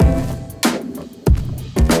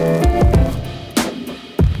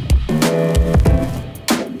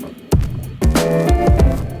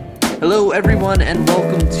Hello, everyone, and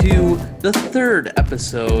welcome to the third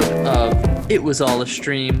episode of It Was All a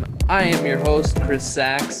Stream. I am your host, Chris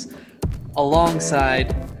Sachs,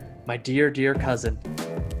 alongside my dear, dear cousin,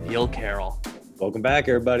 Neil Carroll. Welcome back,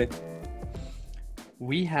 everybody.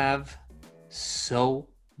 We have so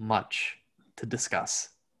much to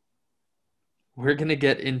discuss. We're going to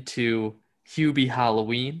get into Hubie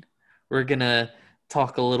Halloween. We're going to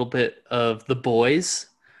talk a little bit of The Boys.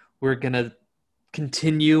 We're going to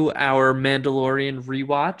continue our Mandalorian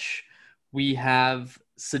rewatch. We have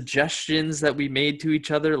suggestions that we made to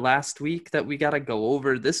each other last week that we got to go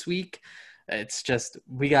over this week. It's just,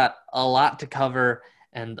 we got a lot to cover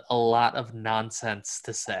and a lot of nonsense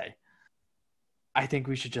to say. I think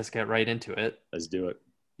we should just get right into it. Let's do it.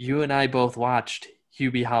 You and I both watched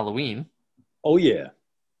Hubie Halloween. Oh, yeah.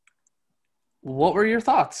 What were your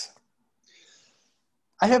thoughts?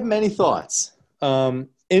 I have many thoughts.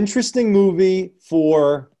 Interesting movie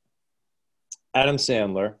for Adam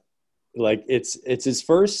Sandler. Like it's his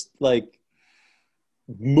first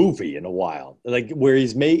movie in a while. Like where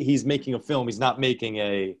he's making a film. He's not making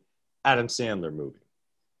a Adam Sandler movie.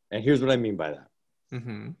 And here's what I mean by that.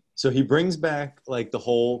 Mm-hmm. So he brings back like the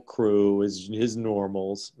whole crew, his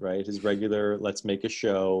normals, right? His regular let's make a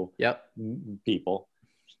show people.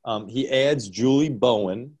 He adds Julie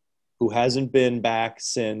Bowen, who hasn't been back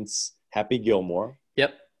since Happy Gilmore.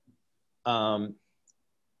 Yep.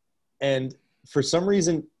 And for some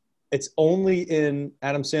reason, it's only in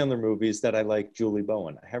Adam Sandler movies that I like Julie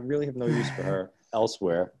Bowen. I really have no use for her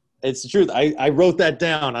elsewhere. It's the truth. I wrote that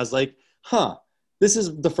down. I was like, this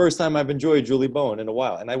is the first time I've enjoyed Julie Bowen in a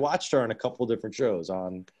while. And I watched her on a couple different shows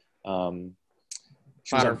on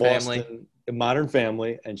Modern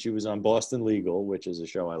Family, and she was on Boston Legal, which is a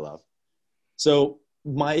show I love. So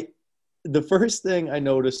the first thing I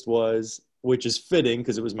noticed was, which is fitting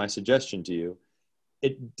because it was my suggestion to you,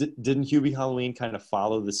 didn't Hubie Halloween kind of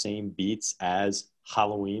follow the same beats as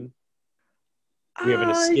Halloween? We have an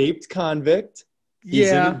escaped convict. He's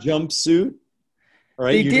in a jumpsuit.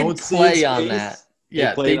 Right? They did play on that.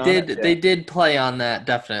 Yeah, they did. Yeah. They did play on that.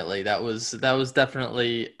 Definitely, that was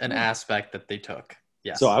definitely an aspect that they took.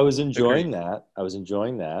 Yes. So I was enjoying that.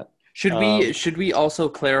 Should we also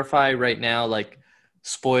clarify right now, like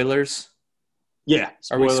spoilers? Yeah.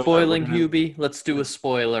 Are we spoiling Hubie? Let's do a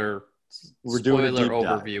spoiler. We're doing a deep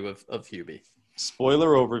overview of Hubie. Spoiler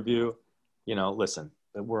overview. Listen,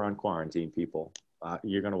 we're on quarantine, people.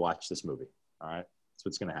 You're gonna watch this movie. All right, that's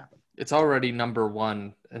what's gonna happen. It's already number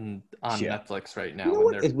one on Netflix right now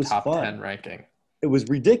in their top 10 ranking. It was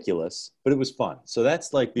ridiculous, but it was fun. So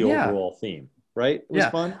that's like the overall theme, right? It was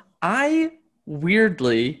fun. I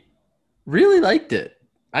weirdly really liked it.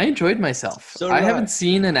 I enjoyed myself. So I haven't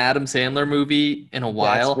seen an Adam Sandler movie in a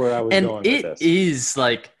while. That's where I was going with this. It is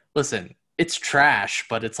like, listen, it's trash,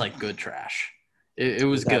 but it's like good trash. It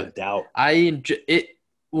was good. Without a doubt. It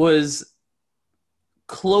was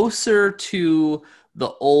closer to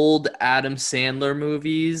the old Adam Sandler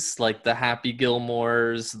movies, like the Happy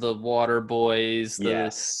Gilmores, the Water Boys, the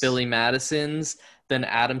Billy Madisons, than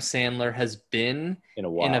Adam Sandler has been in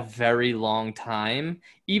a very long time,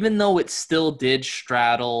 even though it still did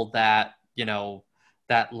straddle that,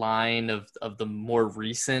 that line of the more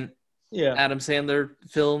recent Adam Sandler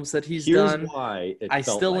films that he's done. Why I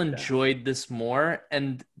still enjoyed this more.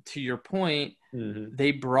 And to your point,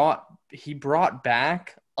 he brought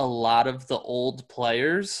back a lot of the old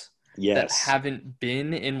players that haven't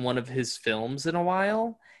been in one of his films in a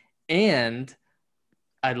while. And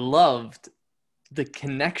I loved the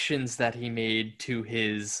connections that he made to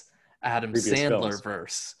his Adam Sandler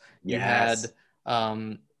verse. You had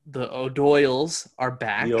the O'Doyles are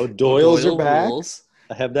back. The O'Doyles are back. Rules.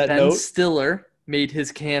 I have that Ben note. Stiller made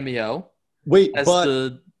his cameo as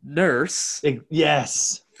the nurse.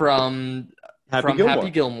 From Happy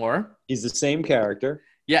Gilmore. He's the same character.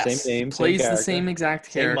 Yes, same name, plays same character, the same exact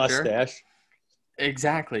character. Same mustache.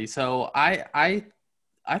 Exactly. So I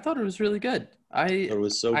thought it was really good. It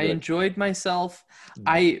was so good. I enjoyed myself.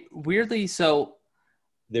 I weirdly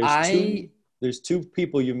there's two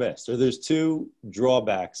people you missed, or there's two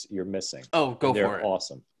drawbacks you're missing. Oh, go for it. They're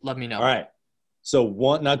awesome. Let me know. All right. So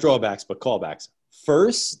one, not drawbacks, but callbacks.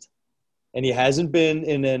 First, and he hasn't been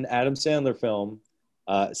in an Adam Sandler film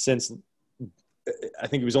since I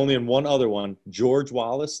think he was only in one other one. George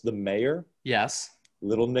Wallace, the mayor. Yes.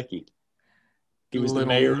 Little Nicky. He was Little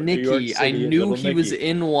the mayor of New York City. I knew he was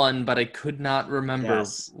in one, but I could not remember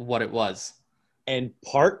what it was. And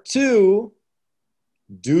part two,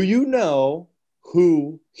 do you know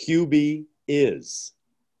who Hubie is?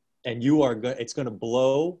 And it's going to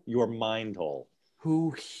blow your mind hole.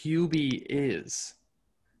 Who Hubie is?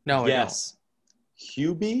 No, yes.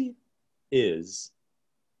 Hubie is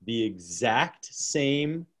the exact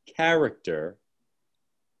same character,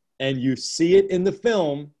 and you see it in the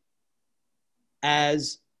film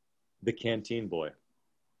as the Canteen Boy.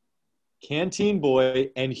 Canteen Boy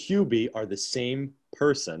and Hubie are the same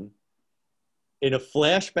person. In a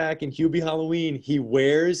flashback in Hubie Halloween, he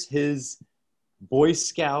wears his Boy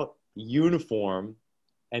Scout uniform,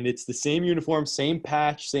 and it's the same uniform, same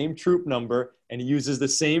patch, same troop number, and he uses the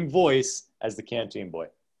same voice as the Canteen Boy.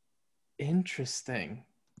 Interesting.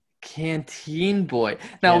 Canteen Boy.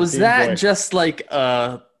 Now, was Canteen that Boy. just like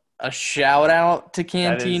a shout out to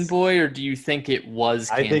Canteen is- Boy, or do you think it was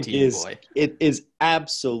I think Canteen Boy? it is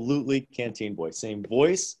absolutely Canteen Boy. Same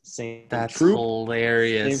voice, same That's troop,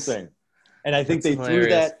 hilarious. same thing. And I think That's they threw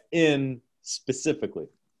hilarious. that in specifically.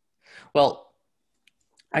 Well,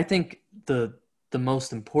 I think the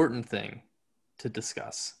most important thing to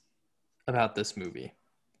discuss about this movie,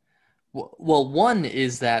 well, one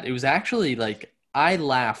is that it was actually like I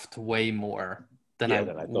laughed way more than I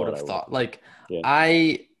would have thought. Like Yeah.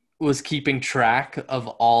 I was keeping track of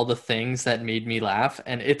all the things that made me laugh,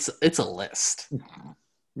 and it's a list.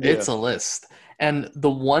 It's a list. And the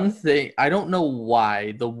one thing, I don't know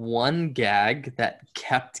why, the one gag that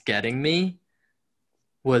kept getting me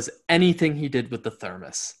was anything he did with the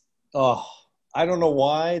thermos. Oh, I don't know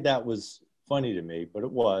why that was funny to me, but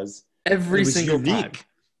it was. Every It was single unique. time.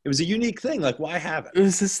 It was a unique thing. Like, why have It it?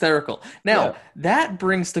 was hysterical. Now, Yeah. that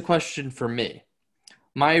brings the question for me.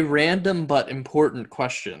 My random but important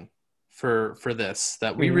question for this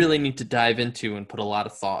that we Mhm. really need to dive into and put a lot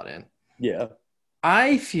of thought in. Yeah.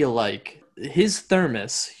 I feel like his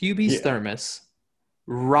thermos, Hubie's Yeah. thermos,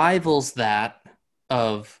 rivals that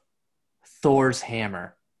of Thor's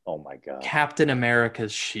hammer, Oh my God. Captain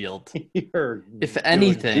America's shield. You're If doing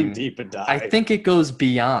anything, too deep a dive. I think it goes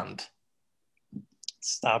beyond.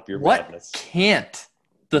 Stop your What madness. can't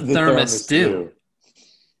the thermos do? do.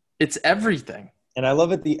 It's everything. And I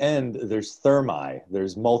love at the end, there's thermi.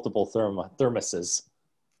 There's multiple thermoses.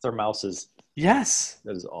 Yes.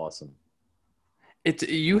 That is awesome.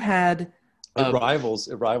 You had It rivals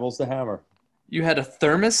the hammer. you had a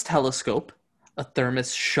thermos telescope, a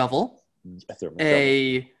thermos shovel, A thermos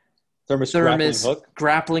a thermos thermos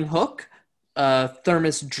grappling hook, a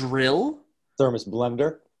thermos drill, thermos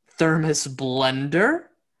blender. thermos blender,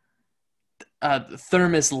 a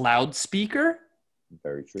thermos loudspeaker,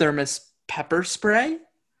 Very true. thermos pepper spray.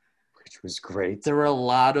 Which was great. There were a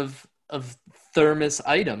lot of thermos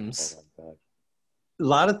items. Oh my God. A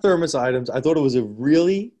lot of thermos items. I thought it was a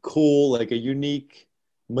really cool, like a unique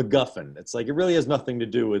MacGuffin. It's like it really has nothing to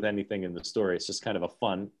do with anything in the story. It's just kind of a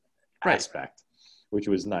fun aspect, which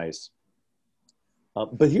was nice.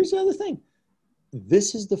 But here's the other thing.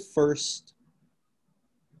 This is the first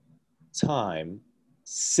time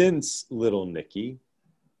since Little Nicky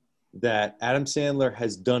that Adam Sandler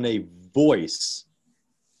has done a voice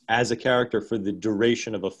as a character for the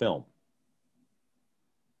duration of a film,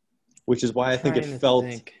 which is why I think it felt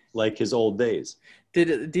like his old days.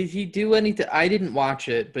 Did he do anything? I didn't watch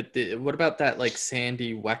it, but what about that like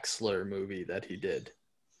Sandy Wexler movie that he did?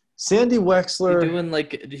 Sandy Wexler doing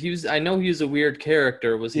like I know he was a weird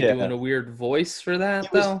character. Was he doing a weird voice for that?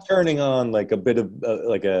 He was turning on like a bit of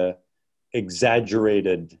like a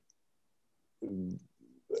exaggerated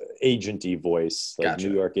agenty voice, like Gotcha.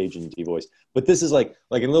 New York agenty voice. But this is like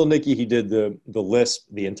in Little Nicky, he did the lisp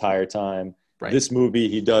the entire time. Right. This movie,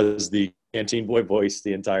 he does the Canteen Boy voice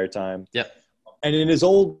the entire time. Yep. And in his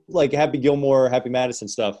old like Happy Gilmore, Happy Madison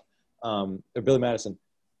stuff, or Billy Madison,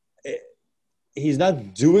 he's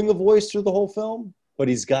not doing a voice through the whole film, but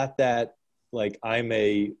he's got that like I'm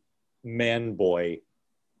a man boy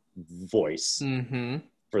voice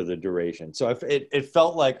for the duration. So it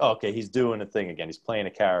felt like, okay, he's doing a thing again. He's playing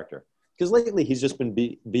a character. Because lately he's just been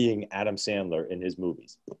being Adam Sandler in his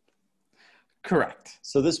movies. Correct.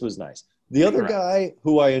 So this was nice. The other guy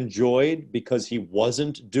who I enjoyed because he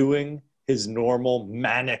wasn't doing his normal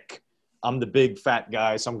manic, I'm the big fat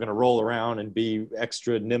guy, so I'm going to roll around and be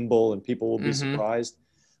extra nimble and people will be surprised,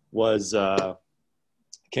 was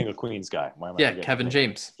King of Queens guy. Kevin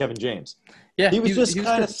James. Kevin James. Yeah, he was just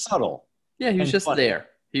kind of subtle. Yeah, he was just funny. there.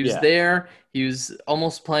 He was there. He was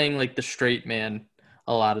almost playing like the straight man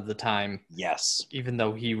a lot of the time. Yes. Even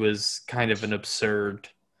though he was kind of an absurd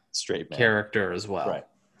straight man character as well. Right.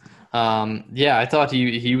 I thought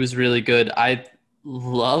he was really good. I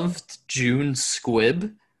loved June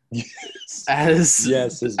Squibb as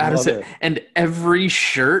his mother. And every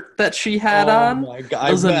shirt that she had on my God.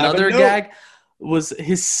 was another gag. Was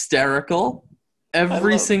hysterical.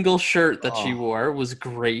 Every single shirt that she wore was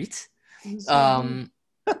great.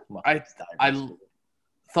 I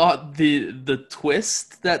thought the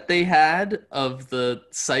twist that they had of the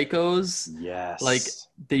psychos, like Yes.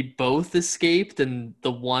 they both escaped, and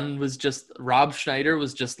the one was just Rob Schneider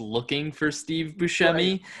was just looking for Steve Right.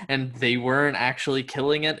 Buscemi, and they weren't actually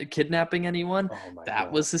kidnapping anyone. Oh my That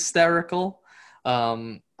God. was hysterical.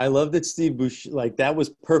 Um, I love that like that was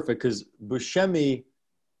perfect because Buscemi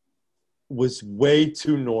was way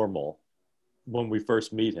too normal when we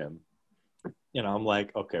first meet him. I'm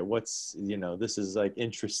like, okay, this is like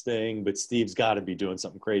interesting, but Steve's got to be doing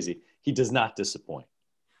something crazy. He does not disappoint.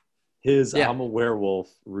 His yeah, I'm a werewolf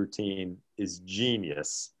routine is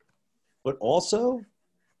genius. But also,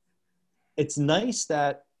 it's nice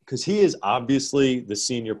that because he is obviously the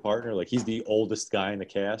senior partner, like he's the oldest guy in the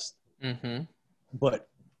cast, mm-hmm. but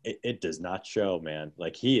it does not show, man.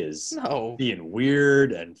 Like he is No, being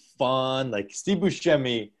weird and fun. Like Steve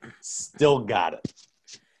Buscemi still got it.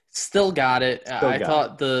 still got it. Still I got it.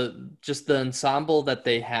 thought the ensemble that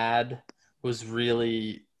they had was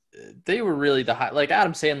really they were really the high. Like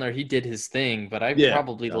Adam Sandler, he did his thing, but I Yeah,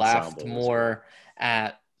 probably the laughed ensemble was great. more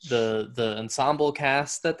at the ensemble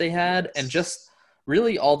cast that they had, and just Yes.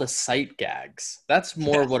 really all the sight gags. That's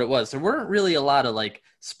more Yes. what it was. There weren't really a lot of like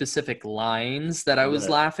specific lines that I was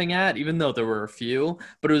Right. laughing at, even though there were a few,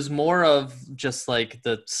 but it was more of just like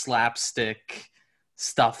the slapstick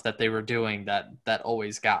stuff that they were doing that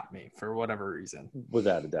always got me for whatever reason.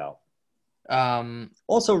 Without a doubt. Um,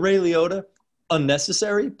 Also, Ray Liotta,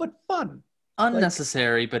 unnecessary but fun. Like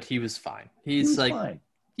Unnecessary, but he was fine. he He's was like, fine.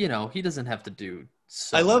 he doesn't have to do I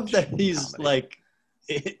so love much that he's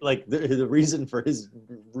comedy. like the reason for his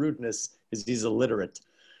rudeness is he's illiterate,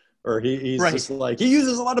 or he's just Right. like he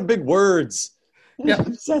uses a lot of big words. It Yep.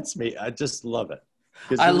 upsets me. I just love it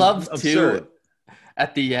because I it was love too absurd.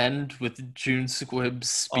 at the end with June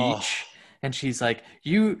Squibb's Oh, speech, and she's like,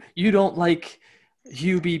 you don't like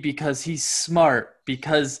Hubie because he's smart,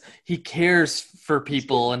 because he cares for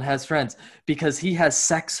people and has friends, because he has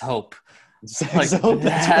sex hope. sex Like hope.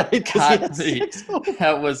 That's right, that because he got has me. sex hope.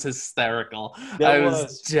 That was hysterical. That I was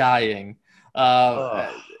was. dying. Oh,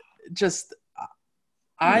 Just he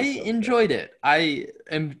I was so good. enjoyed it. I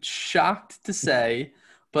am shocked to say,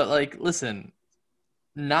 but like, listen,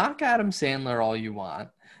 knock Adam Sandler all you want.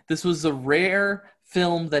 This was a rare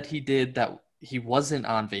film that he did that he wasn't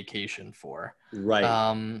on vacation for. Right.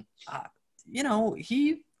 Um,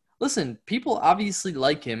 he listen. People obviously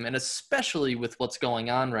like him, and especially with what's going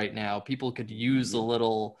on right now, people could use a Mhm.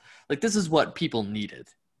 little. Like this is what people needed.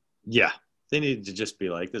 Yeah. They need to just be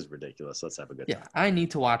like, this is ridiculous. Let's have a good Yeah, time. I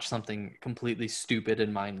need to watch something completely stupid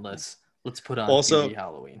and mindless. Let's put on Hubie Also,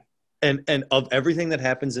 Halloween. and of everything that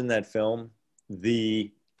happens in that film,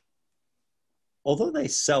 the although they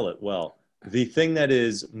sell it well, the thing that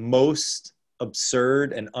is most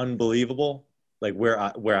absurd and unbelievable, like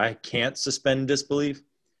where I can't suspend disbelief,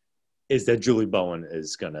 is that Julie Bowen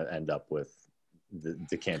is gonna end up with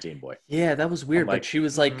the canteen boy. Yeah, that was I'm weird, but like, she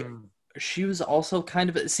was like, she was also kind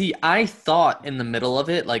of. See, I thought in the middle of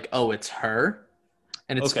it, like, oh, it's her.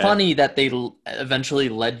 And it's okay, funny that they eventually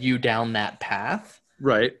led you down that path.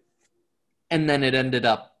 right. And then it ended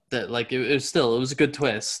up that, like, it was a good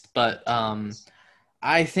twist. But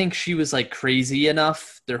I think she was, like, crazy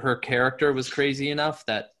enough, that her character was crazy enough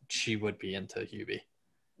that she would be into Hubie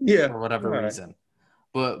Yeah. for All whatever right. reason.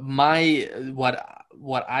 But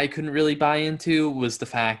what I couldn't really buy into was the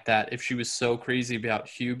fact that if she was so crazy about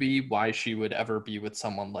Hubie, why she would ever be with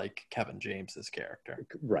someone like Kevin James's character,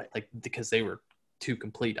 Right. like because they were two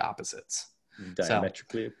complete opposites. So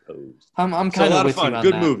Diametrically opposed. I'm So a kind of lot of with you fun. on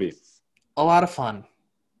Good that. movie. A lot of fun.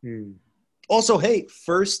 Also, hey,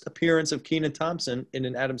 first appearance of Kenan Thompson in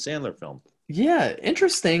an Adam Sandler film. Yeah,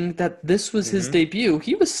 interesting that this was his Mm-hmm. debut.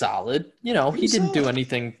 He was solid. He He was didn't do solid.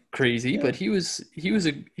 anything crazy, Yeah. but he was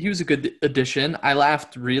a good addition. I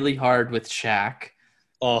laughed really hard with Shaq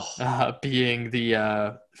Oh, being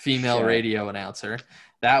the female Shaq. radio announcer.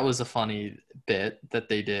 That was a funny bit that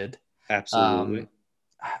they did. Absolutely. Um,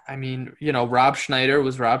 I mean, Rob Schneider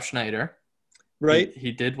was Rob Schneider. Right.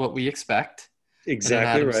 He did what we expect in an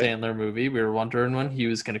Exactly Adam right. Sandler movie. We were wondering when he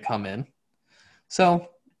was going to come in. So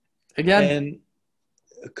again, And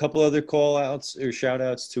a couple other call outs or shout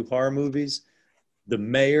outs to horror movies. The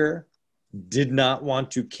mayor did not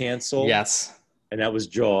want to cancel, yes. and that was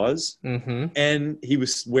Jaws. Mm-hmm. And he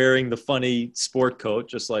was wearing the funny sport coat,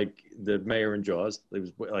 just like the mayor in Jaws.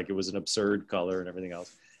 It was an absurd color and everything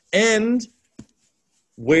else. And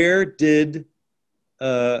where did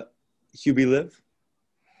Hubie live?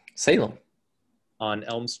 Salem. On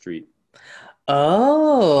Elm Street.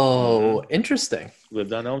 Oh, interesting.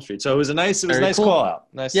 Lived on Elm Street. So it was a Very nice cool. call out.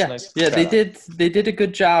 Nice, Yeah, nice yeah, shout out. they did a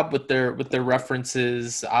good job with their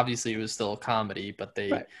references. Obviously, it was still a comedy, but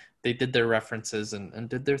Right. they did their references and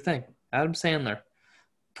did their thing. Adam Sandler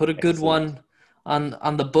put a good Excellent. one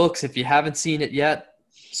on the books. If you haven't seen it yet,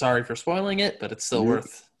 sorry for spoiling it, but it's still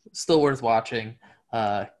worth watching.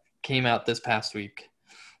 Uh, Came out this past week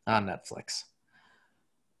on Netflix.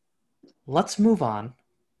 Let's move on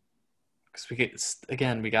because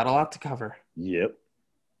we got a lot to cover. Yep.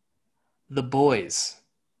 The Boys.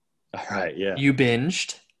 All right. Yeah. You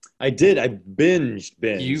binged. I did. I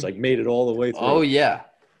binged, You like made it all the way Oh through. yeah.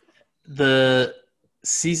 The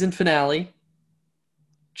season finale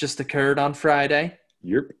just occurred on Friday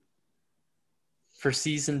Yep. for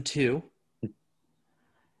season 2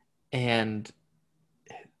 and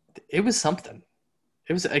it was something.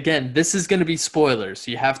 It was, again, this is going to be spoilers.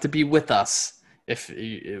 You have to be with us if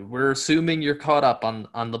we're assuming you're caught up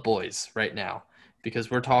on The Boys right now because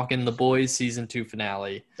we're talking The Boys season 2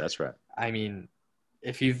 finale. That's right. I mean,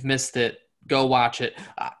 if you've missed it, go watch it.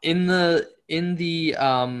 In the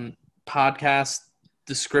podcast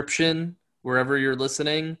description, wherever you're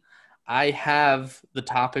listening, I have the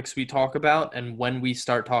topics we talk about and when we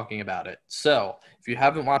start talking about it. So if you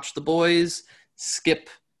haven't watched The Boys, skip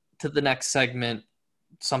to the next segment,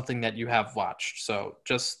 something that you have watched. So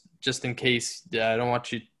just in case, I don't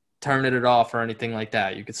want you turning it off or anything like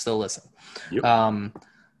that. You could still listen. Yep.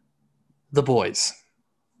 The Boys.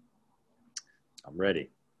 I'm ready.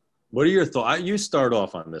 What are your thoughts? You start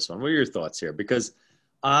off on this one. What are your thoughts here? Because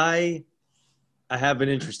I have an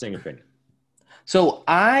interesting opinion. So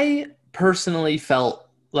I personally felt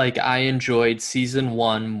like I enjoyed season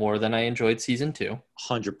 1 more than I enjoyed season 2.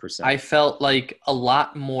 100%. I felt like a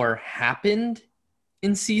lot more happened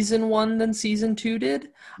in season 1 than season 2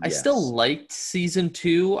 did. I still Yes. liked season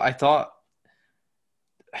 2. I thought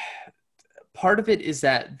part of it is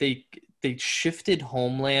that they shifted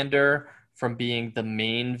Homelander from being the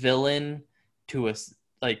main villain to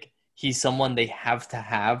like he's someone they have to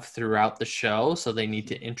have throughout the show, so they need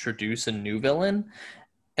to introduce a new villain.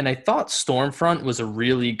 And I thought Stormfront was a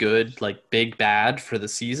really good like big bad for the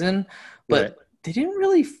season, Right. but they didn't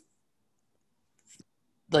really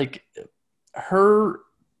like her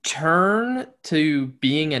turn to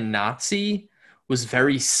being a Nazi was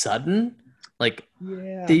very sudden. Like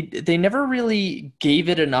Yeah. they never really gave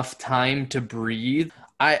it enough time to breathe.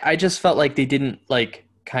 I just felt like they didn't like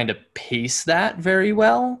kind of pace that very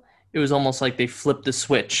well. It was almost like they flipped the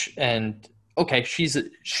switch and okay, she's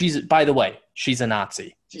by the way, she's a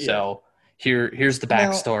Nazi. Yeah. So here's the Now,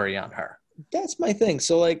 backstory on her. that's my thing.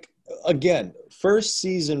 So, like, again, first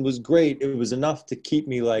season was great. It was enough to keep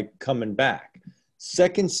me like coming back.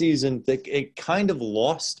 Second season, it kind of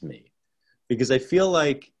lost me because I feel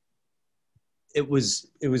like it was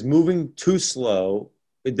moving too slow.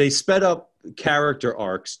 They sped up character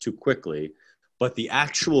arcs too quickly, but the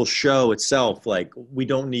actual show itself, like, we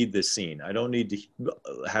don't need this scene. I don't need to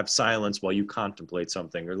have silence while you contemplate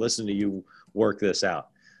something or listen to you work this out.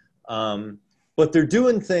 But they're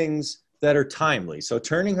doing things that are timely. So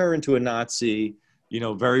turning her into a Nazi,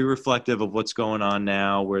 very reflective of what's going on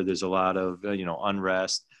now, where there's a lot of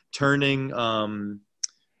unrest. Turning, oh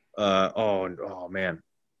man,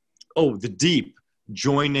 the Deep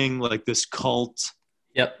joining like this cult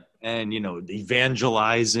Yep. and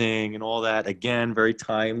evangelizing and all that, again very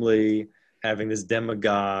timely, having this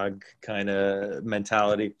demagogue kind of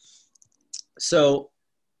mentality. So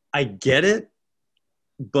I get it,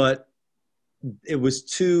 but it was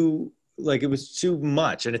too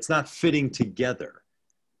much and it's not fitting together.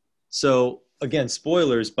 So again,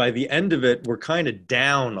 spoilers, by the end of it we're kind of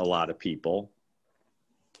down a lot of people,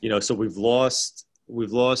 so we've lost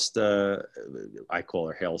I call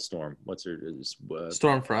her Hailstorm. What's her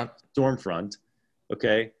Stormfront. Stormfront.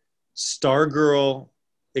 Okay. Stargirl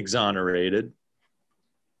exonerated.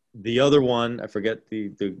 The other one, I forget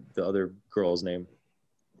the other girl's name.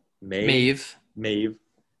 Maeve. Maeve.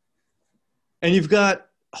 And you've got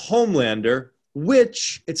Homelander,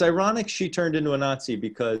 which it's ironic she turned into a Nazi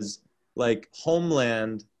because like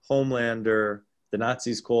Homelander, the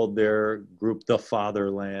Nazis called their group the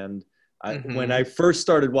Fatherland. When I first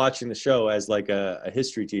started watching the show as like a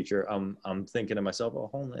history teacher, I'm thinking to myself,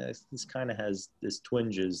 oh, Homeland, this kind of has this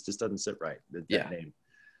twinges. This doesn't sit right. That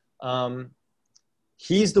name.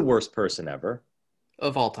 He's the worst person ever.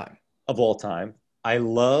 Of all time. Of all time. I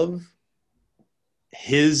love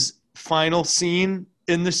his final scene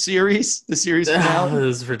in the series finale. It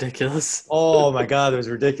was ridiculous. Oh my God, it was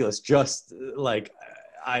ridiculous. Just like,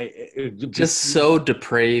 Just so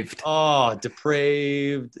depraved. Oh,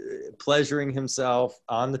 depraved, pleasuring himself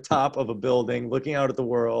on the top of a building, looking out at the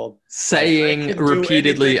world, Saying like,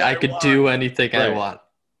 repeatedly, I could do anything I Right. want.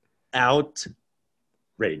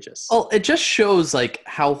 Outrageous. Well, it just shows like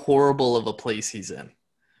how horrible of a place he's in.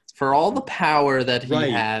 For all the power that he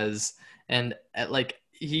Right. has, and like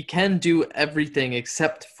he can do everything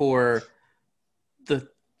except for the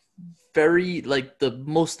very like the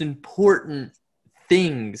most important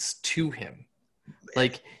things to him.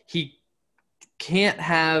 Like he can't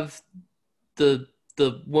have the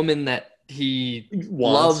woman that he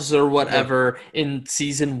loves or whatever in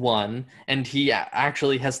season 1, and he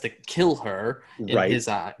actually has to kill her in Right. his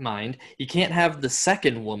mind. He can't have the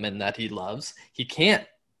second woman that he loves. He can't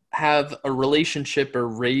have a relationship or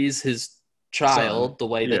raise his child the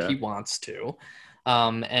way that he wants to,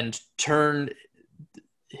 and turn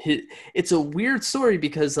it's a weird story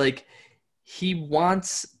because like he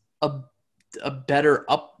wants a better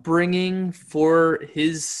upbringing for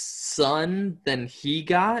his son than he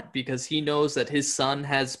got because he knows that his son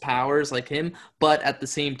has powers like him, but at the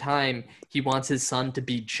same time he wants his son to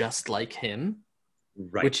be just like him,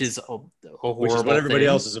 Right. which is a horrible which is what everybody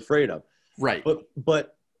else is afraid of. Right.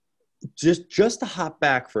 But just to hop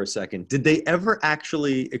back for a second, did they ever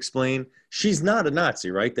actually explain she's not a Nazi,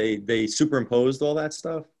 right? They superimposed all that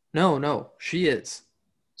stuff? No, she is.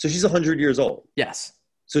 So she's 100 years old. Yes.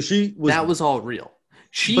 So that was all real.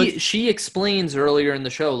 She explains earlier in the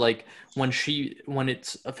show, like when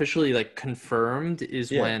it's officially like confirmed is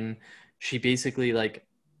when she basically like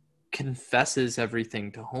confesses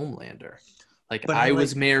everything to Homelander. Like I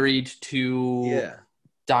was married to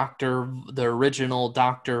the original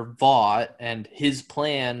Dr. Vought, and his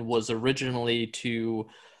plan was originally to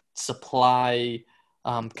supply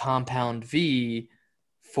Compound V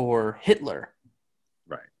for Hitler.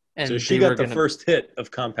 Right. And so she got the first hit of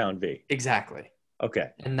Compound V. Exactly.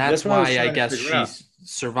 Okay. And that's why I guess she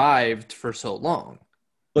survived for so long.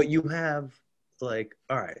 But you have like,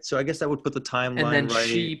 all right, so I guess that would put the timeline right. And then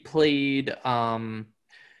she played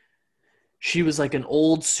she was like an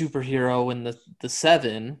old superhero in the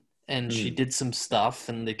 7, and she did some stuff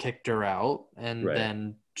and they kicked her out, and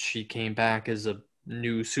then she came back as a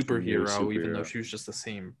new superhero even though she was just the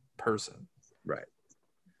same person. Right.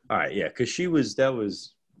 All right, yeah, because that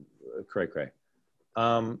was cray.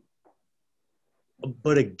 But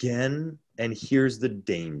again, and here's the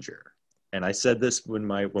danger, and I said this when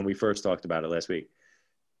we first talked about it last week.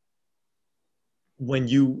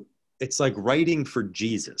 It's like writing for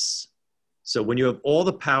Jesus. So when you have all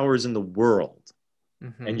the powers in the world,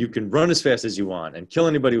 and you can run as fast as you want and kill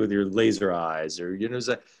anybody with your laser eyes, or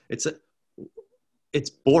it's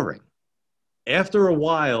boring after a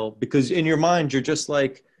while, because in your mind you're just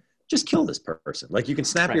like, just kill this person. Like you can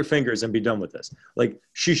snap your fingers and be done with this. Like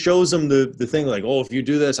she shows him the thing like, oh, if you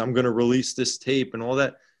do this, I'm going to release this tape and all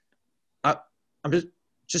that. I'm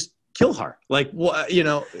just kill her. Like what,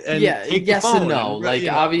 and yes and no. Like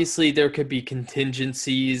obviously there could be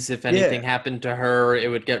contingencies. If anything happened to her, it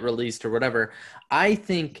would get released or whatever. I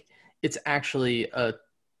think it's actually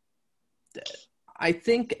I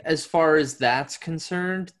think as far as that's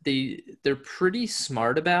concerned, they're pretty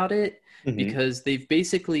smart about it. Because they've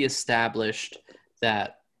basically established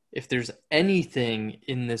that if there's anything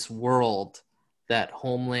in this world that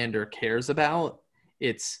Homelander cares about,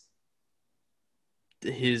 it's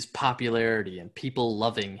his popularity and people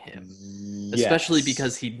loving him. Yes. Especially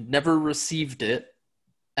because he never received it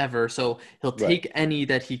ever. So he'll take any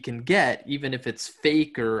that he can get, even if it's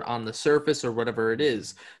fake or on the surface or whatever it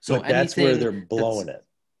is. So but that's where they're blowing it,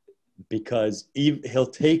 because he'll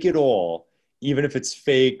take it all, even if it's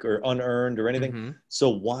fake or unearned or anything. So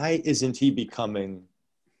why isn't he becoming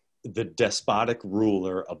the despotic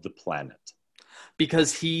ruler of the planet?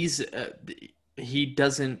 Because he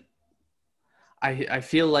doesn't. I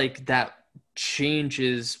feel like that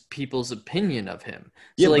changes people's opinion of him.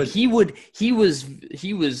 So like he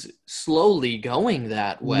was slowly going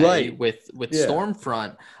that way with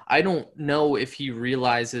Stormfront. I don't know if he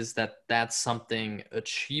realizes that that's something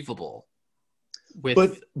achievable. But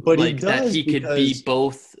like he that he could be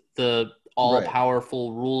both the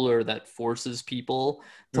all-powerful ruler that forces people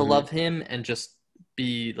to love him and just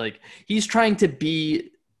be like, he's trying to be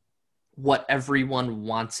what everyone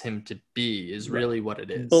wants him to be is really what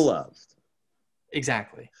it is. Beloved.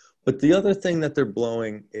 Exactly. But the other thing that they're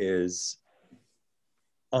blowing is,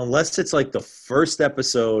 unless it's like the first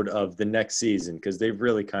episode of the next season, because they've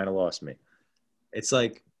really kind of lost me. It's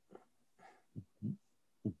like,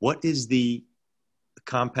 what is the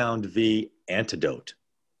Compound V antidote?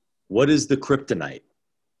 What is the kryptonite?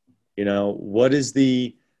 What is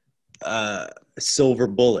the silver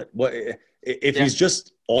bullet. What if Yeah. he's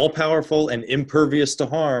just all powerful and impervious to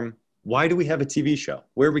harm? Why do we have a TV show?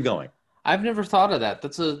 Where are we going? I've never thought of that.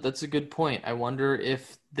 That's a good point. I wonder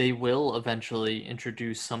if they will eventually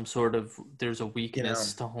introduce some sort of there's a You know,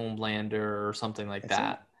 weakness to Homelander or something like it's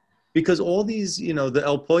that. because all these, the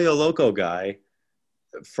El Pollo Loco guy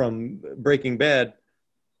from Breaking Bad.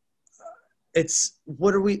 It's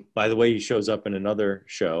what are we? By the way, he shows up in another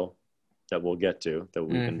show that we'll get to that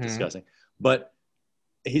we've been Hmm. discussing. But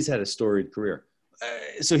he's had a storied career.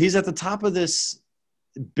 So he's at the top of this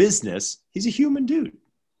business. He's a human dude.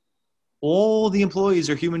 All the employees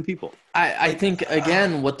are human people. I Like, think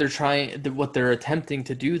again what they're attempting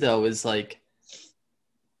to do though is like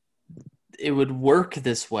it would work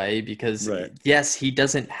this way because right. yes, he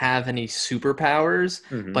doesn't have any superpowers,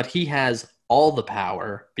 Hmm. but he has all the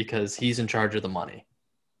power because he's in charge of the money.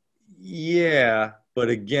 Yeah, but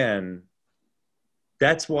again,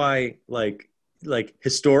 that's why, like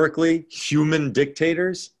historically, human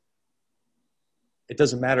dictators. It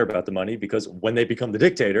doesn't matter about the money because when they become the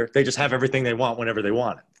dictator, they just have everything they want whenever they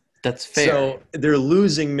want it. That's fair. So they're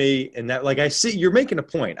losing me in that. Like, I see you're making a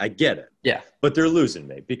point. I get it. Yeah. But they're losing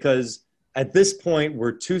me because at this point,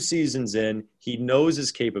 we're 2 seasons in. He knows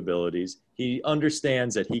his capabilities. He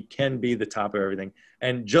understands that he can be the top of everything.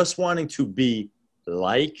 And just wanting to be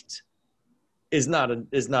liked is not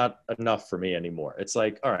enough for me anymore. It's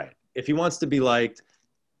like, all right, if he wants to be liked,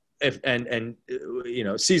 if and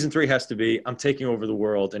season 3 has to be, I'm taking over the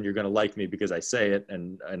world and you're going to like me because I say it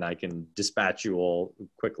and I can dispatch you all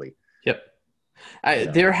quickly. Yep. You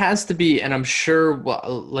know. There has to be, and I'm sure,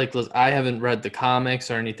 well, like I haven't read the comics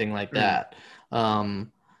or anything like Mm. that.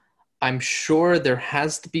 Um, I'm sure there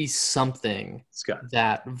has to be something Scott.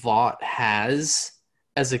 that Vought has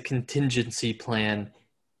as a contingency plan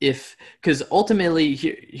if because ultimately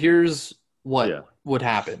here's Yeah. what would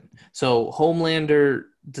happen. So Homelander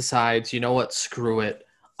decides, you know what, screw it.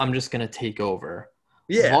 I'm just gonna take over.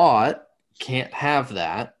 Yeah. Vought can't have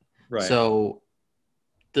that. Right. So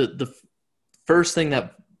the first thing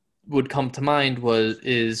that would come to mind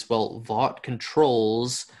is well, Vought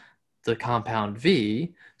controls the compound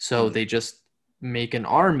V, so Mm. they just make an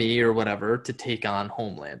army or whatever to take on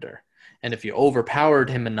Homelander. And if you overpowered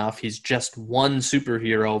him enough, he's just one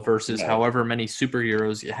superhero versus Right. however many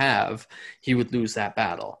superheroes you have, he would lose that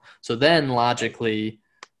battle. So then logically,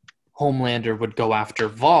 Homelander would go after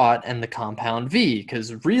Vought and the compound V,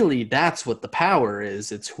 because really that's what the power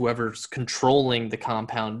is. It's whoever's controlling the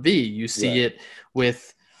compound V. You see Right. it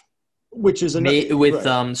with Which is with right.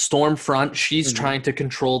 Stormfront. She's Hmm. trying to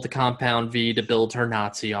control the compound V to build her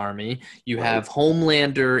Nazi army. You Right. have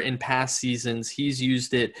Homelander in past seasons. He's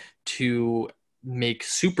used it to make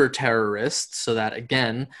super terrorists so that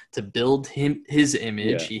again to build his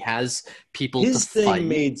image Yeah. he has people to His thing fight.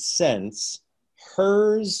 made sense.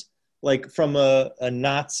 Hers, like from a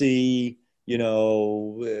Nazi,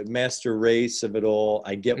 master race of it all.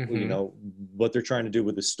 I get, Hmm. what they're trying to do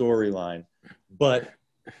with the storyline, but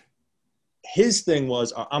his thing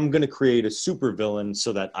was, I'm going to create a supervillain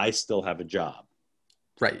so that I still have a job.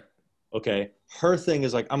 Right. Okay. Her thing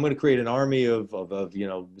is like, I'm going to create an army of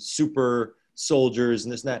super soldiers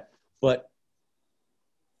and this and that. But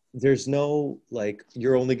there's no, like,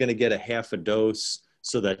 you're only going to get a half a dose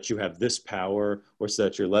so that you have this power or so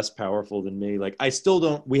that you're less powerful than me. Like,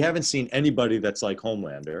 we haven't seen anybody that's like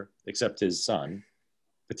Homelander except his son, Hmm.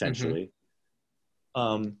 potentially.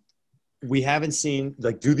 We haven't seen,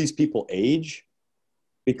 like, do these people age?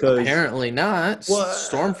 Because, Apparently not. well,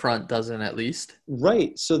 Stormfront doesn't, at least.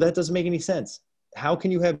 right. So that doesn't make any sense. How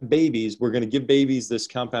can you have babies? We're going to give babies this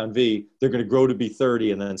compound V. They're going to grow to be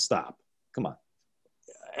 30 and then stop. Come on.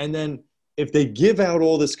 And then if they give out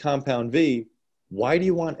all this compound V, why do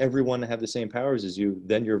you want everyone to have the same powers as you?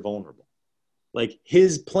 Then you're vulnerable. Like,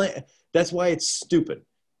 his plan, that's why it's stupid.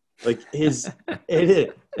 Like, it's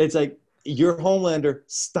like, your Homelander,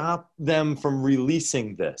 stop them from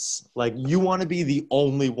releasing this. Like, you want to be the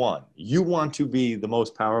only one. You want to be the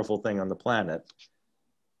most powerful thing on the planet,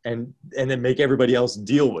 and then make everybody else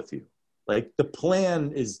deal with you. Like, the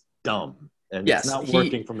plan is dumb and it's Yes, not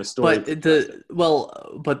working from a story but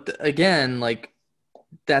perspective. again, like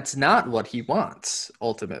that's not what he wants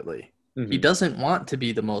ultimately. He Mm-hmm. doesn't want to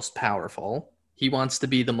be the most powerful. He wants to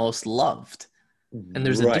be the most loved. And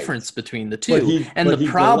there's a Right. difference between the But two. he And but the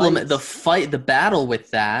he problem, delights. the battle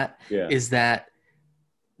with that Yeah. is that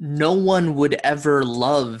no one would ever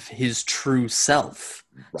love his true self.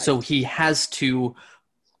 So Right. he has to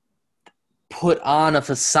put on a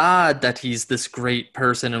facade that he's this great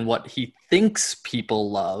person and what he thinks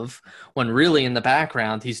people love, when really in the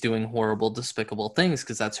background he's doing horrible, despicable things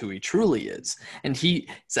because that's who he truly is. And he's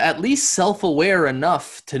at least self-aware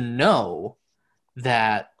enough to know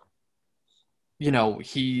that,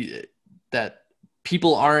 that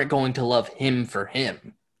people aren't going to love him for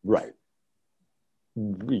him. Right.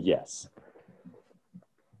 Yes.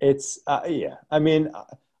 It's, yeah. I mean,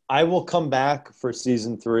 I will come back for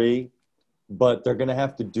season 3, but they're going to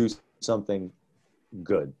have to do something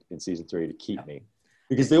good in season 3 to keep me.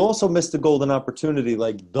 Because they also missed a golden opportunity.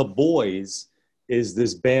 Like, The Boys is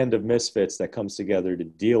this band of misfits that comes together to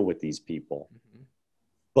deal with these people. Mm-hmm.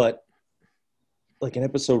 But, like in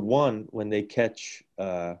episode 1, when they catch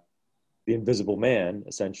the Invisible Man,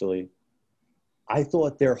 essentially, I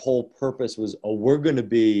thought their whole purpose was, we're going to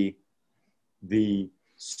be the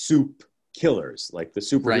soup killers, like the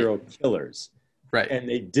superhero killers. Right. And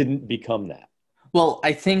they didn't become that. Well,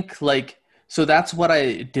 I think so that's what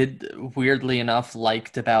I did, weirdly enough,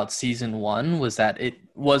 liked about season 1 was that it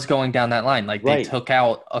was going down that line. Like they took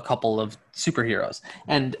out a couple of superheroes,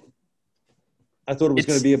 and I thought it was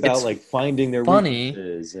going to be about like finding their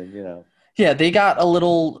weaknesses and, Yeah, they got a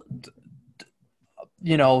little,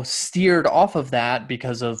 steered off of that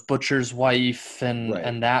because of Butcher's wife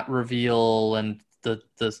and that reveal and the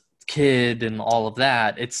kid and all of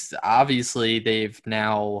that. It's obviously they've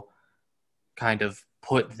now kind of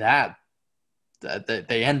put that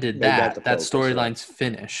they ended that storyline's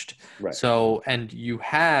finished. Right. So, and you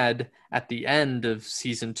had at the end of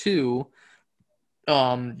season 2,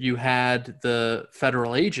 you had the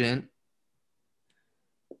federal agent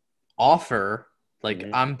offer, like,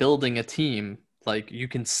 I'm building a team, like, you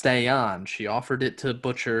can stay on. She offered it to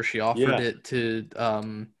Butcher. She offered it to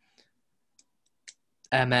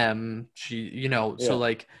She, so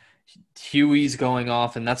like Huey's going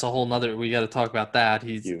off, and that's a whole nother, we got to talk about that.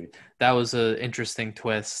 That was an interesting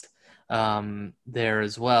twist there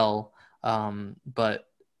as well. But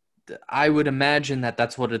I would imagine that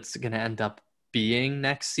that's what it's going to end up being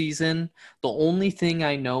next season. The only thing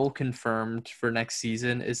I know confirmed for next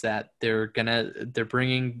season is that they're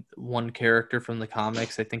bringing one character from the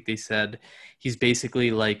comics. I think they said he's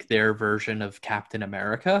basically like their version of Captain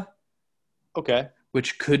America. Okay.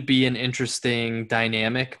 Which could be an interesting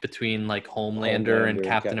dynamic between like Homelander and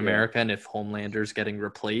Captain America, and if Homelander's getting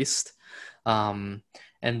replaced. And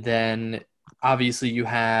then obviously you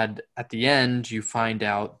had at the end, you find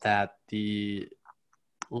out that the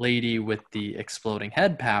lady with the exploding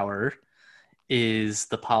head power is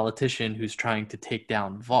the politician who's trying to take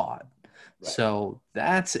down Vought. Right. So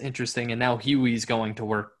that's interesting. And now Huey's going to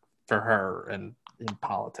work for her and in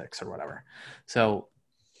politics or whatever. So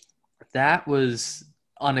that was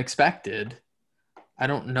unexpected. I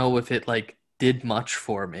don't know if it like did much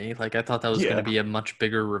for me. Like I thought that was going to be a much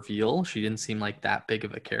bigger reveal. She didn't seem like that big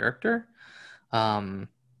of a character. But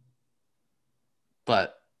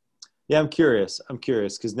yeah, I'm curious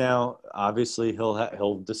because now obviously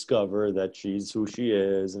he'll discover that she's who she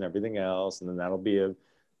is and everything else, and then that'll be a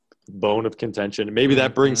bone of contention. Maybe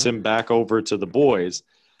that brings him back over to The Boys.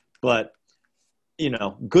 But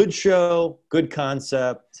good show, good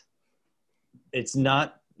concept. It's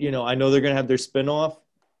not, I know they're going to have their spinoff.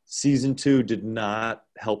 Season 2 did not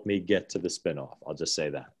help me get to the spinoff. I'll just say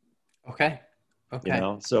that. Okay.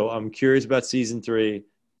 So I'm curious about season 3,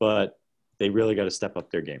 but they really got to step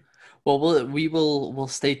up their game. Well, we'll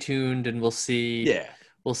stay tuned and we'll see. Yeah.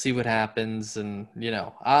 We'll see what happens. And,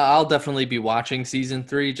 I'll definitely be watching season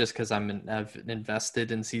 3 just because I've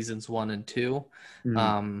invested in seasons 1 and 2.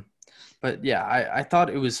 Mm-hmm. But yeah, I thought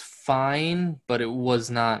it was fine, but it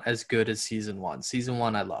was not as good as season 1. Season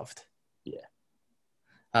 1 I loved. Yeah.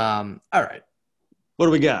 All right. What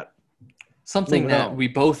do we got? Something that we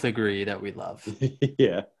both agree that we love.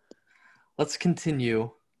 Yeah. Let's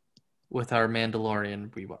continue with our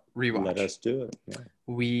Mandalorian rewatch. Let us do it. Yeah.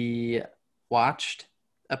 We watched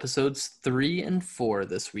episodes 3 and 4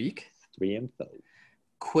 this week. 3 and 4.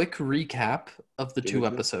 Quick recap of the 2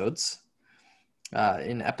 episodes.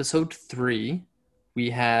 In episode 3, we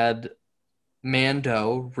had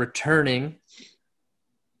Mando returning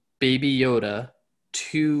Baby Yoda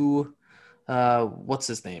to what's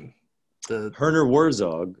his name? The Werner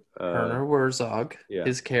Herzog. Werner Herzog,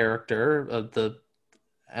 his character of the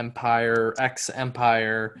Empire,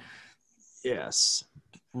 ex-Empire. Yes.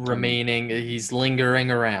 Remaining, he's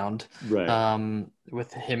lingering around. Right.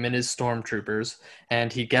 With him and his stormtroopers,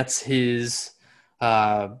 and he gets his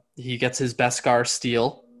Beskar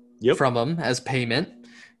steel from him as payment.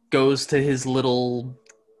 Goes to his little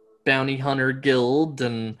bounty hunter guild,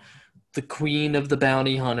 and the queen of the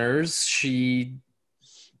bounty hunters, she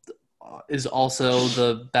is also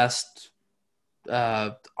the best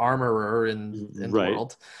armorer in the Right.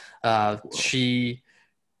 world. She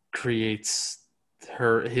creates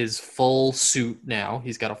his full suit now.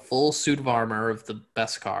 He's got a full suit of armor of the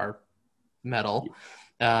Beskar metal.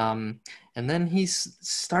 And then he's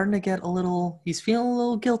starting to get he's feeling a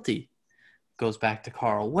little guilty. Goes back to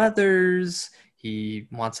Carl Weathers. He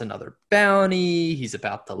wants another bounty. He's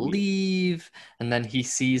about to leave. And then he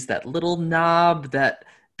sees that little knob that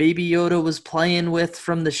Baby Yoda was playing with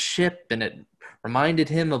from the ship. And it reminded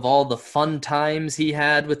him of all the fun times he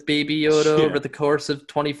had with Baby Yoda over the course of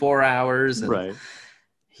 24 hours. And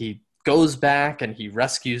he goes back and he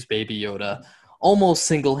rescues Baby Yoda almost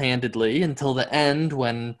single-handedly until the end,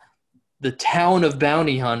 when the town of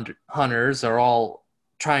bounty hunters are all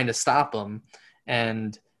trying to stop him,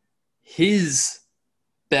 and his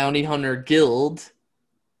bounty hunter guild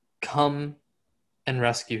come and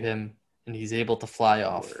rescue him, and he's able to fly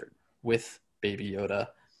off with Baby Yoda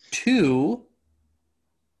to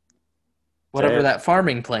whatever that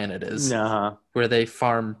farming planet is, where they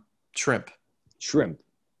farm shrimp.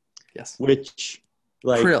 Yes. Which,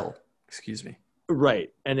 like, krill, excuse me.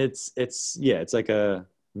 Right. And it's like a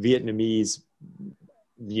Vietnamese,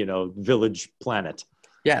 village planet.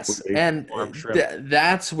 Yes. And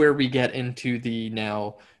that's where we get into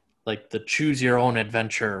the choose your own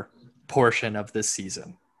adventure portion of this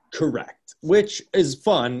season. Correct. Which is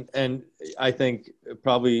fun. And I think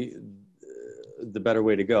probably the better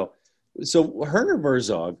way to go. So Werner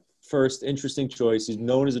Herzog, first, interesting choice. He's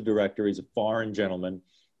known as a director. He's a foreign gentleman.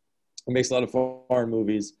 He makes a lot of foreign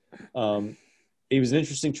movies. He was an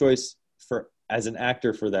interesting choice as an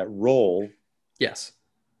actor for that role. Yes.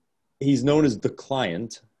 He's known as the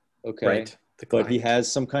client, okay? Right. But he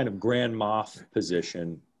has some kind of Grand Moff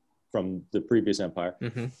position from the previous Empire.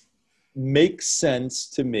 Mm-hmm. Makes sense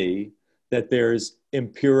to me that there's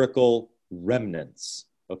empirical remnants,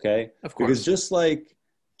 okay? Of course. Because just like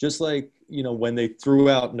when they threw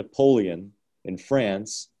out Napoleon in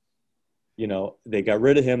France, they got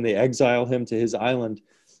rid of him, they exiled him to his island.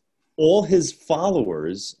 All his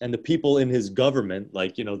followers and the people in his government,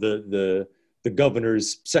 like, the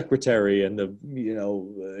governor's secretary and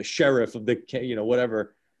the sheriff of the,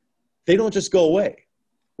 whatever, they don't just go away.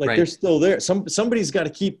 Like, they're still there. Somebody's got to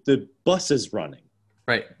keep the buses running.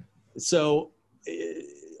 Right. So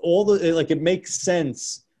it makes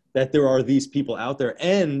sense that there are these people out there,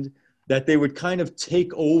 and that they would kind of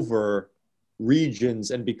take over regions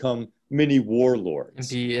and become mini warlords. And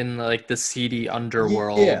be in like the seedy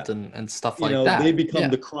underworld and stuff like that. They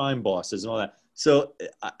become the crime bosses and all that. So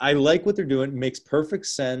I like what they're doing. It makes perfect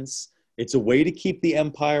sense. It's a way to keep the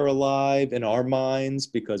Empire alive in our minds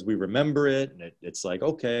because we remember it. And it's like,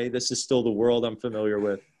 okay, this is still the world I'm familiar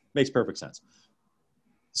with. Makes perfect sense.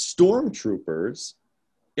 Stormtroopers,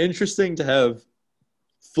 interesting to have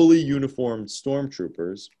fully uniformed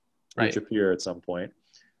stormtroopers, which appear at some point.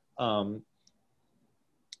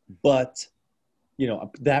 But,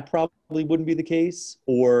 that probably wouldn't be the case,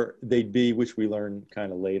 or they'd be, which we learn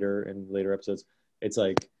kind of later in later episodes. It's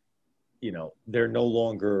like, they're no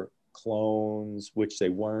longer clones, which they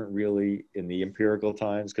weren't really in the Imperial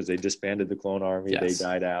times because they disbanded the clone army. Yes. They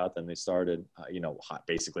died out. Then they started,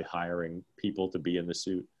 basically hiring people to be in the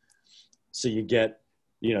suit. So you get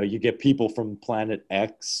people from Planet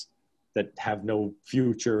X that have no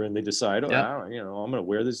future, and they decide, I'm going to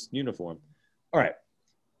wear this uniform. All right.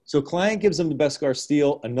 So Client gives them the Beskar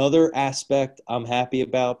steel. Another aspect I'm happy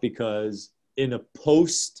about, because in a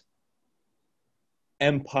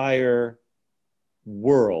post-Empire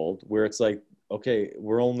world where it's like, okay,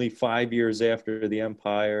 we're only 5 years after the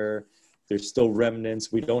Empire. There's still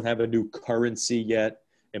remnants. We don't have a new currency yet.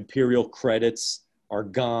 Imperial credits are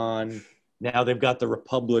gone. Now they've got the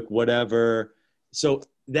Republic, whatever. So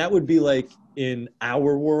that would be like in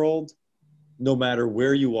our world, no matter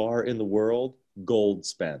where you are in the world, gold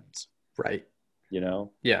spends. Right. Yeah.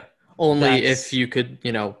 Only if you could,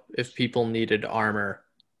 if people needed armor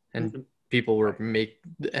and people were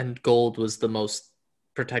and gold was the most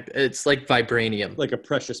protected. It's like vibranium. Like a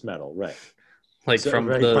precious metal, right. Like from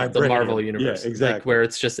the Marvel universe. Yeah, exactly. Like where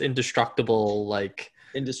it's just indestructible,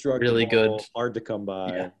 really good. Hard to come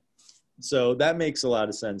by. Yeah. So that makes a lot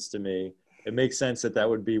of sense to me. It makes sense that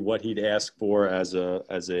would be what he'd ask for as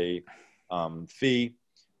a fee,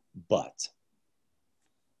 but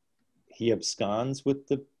he absconds with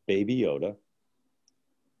the Baby Yoda.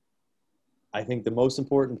 I think the most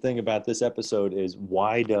important thing about this episode is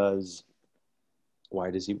why does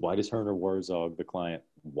Werner Herzog, the client,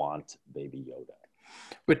 want Baby Yoda?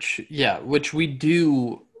 Which we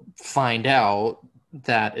do find out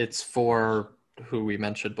that it's for who we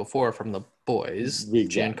mentioned before from The Boys, Exactly.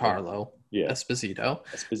 Giancarlo Yeah. Esposito.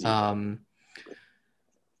 Esposito.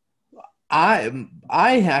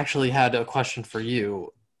 I actually had a question for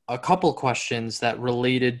you. A couple questions that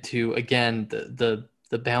related to, again, the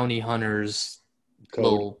bounty hunters Code.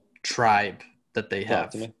 little tribe that they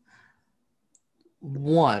Talk to have. me.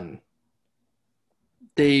 One,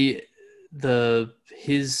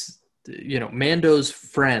 Mando's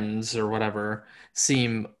friends or whatever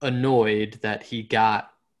seem annoyed that he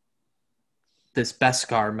got this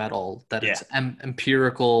Beskar medal, that it's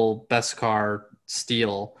empirical Beskar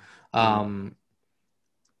steel,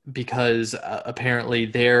 because apparently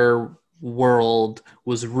their world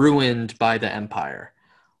was ruined by the Empire.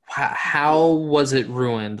 How was it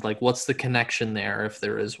ruined? Like, what's the connection there, if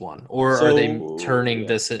there is one? Or are they turning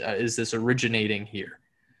this, is this originating here?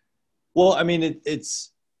 Well, I mean,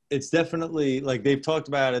 it's definitely, like, they've talked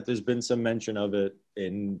about it. There's been some mention of it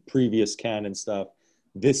in previous canon stuff.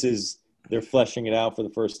 They're fleshing it out for the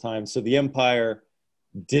first time. So the Empire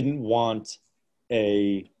didn't want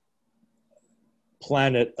a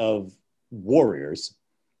planet of warriors.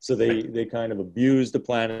 So they kind of abused the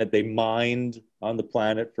planet. They mined on the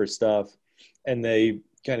planet for stuff. And they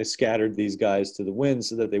kind of scattered these guys to the wind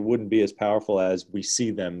so that they wouldn't be as powerful as we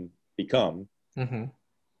see them become. Mm-hmm.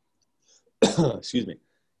 Excuse me.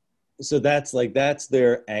 So that's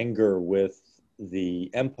their anger with the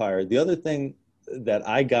Empire. The other thing that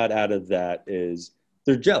I got out of that is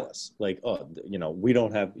they're jealous. Like, oh, we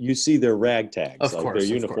don't have, you see their ragtags. Of like course,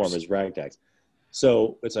 their uniform is ragtags.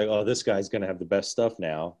 So it's like, oh, this guy's going to have the best stuff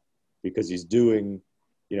now because he's doing,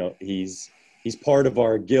 he's part of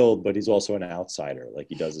our guild, but he's also an outsider. Like,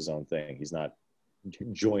 he does his own thing. He's not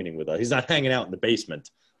joining with us. He's not hanging out in the basement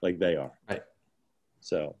like they are. Right.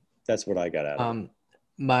 So that's what I got out of it.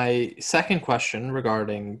 My second question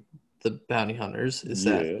regarding the bounty hunters is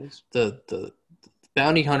that the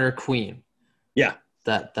bounty hunter queen,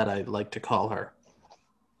 that I like to call her,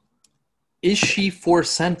 is she force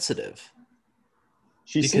sensitive?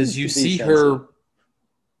 Because you see her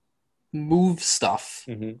move stuff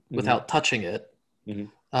without touching it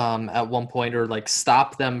at one point, or like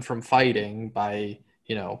stop them from fighting by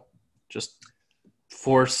just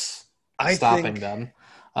force stopping them.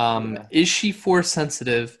 Is she force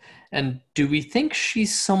sensitive, and do we think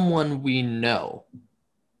she's someone we know?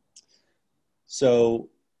 So,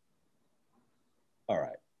 all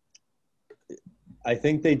right. I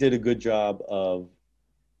think they did a good job of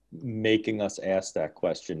making us ask that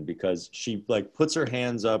question, because she like puts her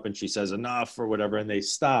hands up and she says enough or whatever, and they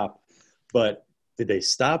stop. But did they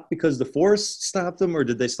stop because the Force stopped them, or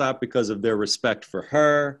did they stop because of their respect for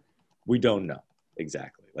her? We don't know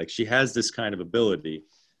exactly. Like, she has this kind of ability,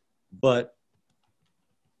 but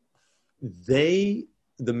the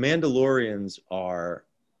Mandalorians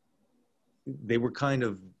they were kind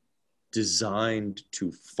of designed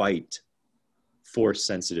to fight Force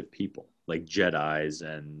sensitive people, like Jedis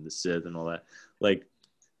and the Sith and all that. Like,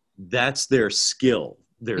 that's their skill.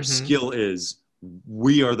 Their skill is,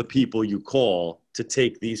 we are the people you call to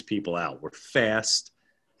take these people out. We're fast.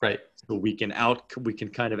 Right. So we can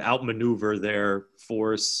kind of outmaneuver their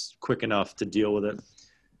Force quick enough to deal with it.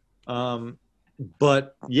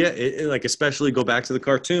 But yeah, like, especially go back to the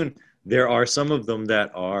cartoon, there are some of them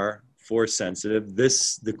that are Force sensitive.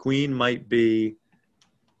 The queen might be,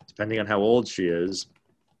 depending on how old she is.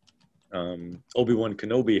 Obi-Wan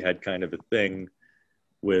Kenobi had kind of a thing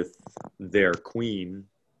with their queen,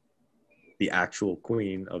 the actual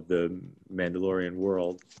queen of the Mandalorian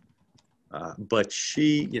world. But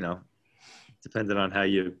she, depending on how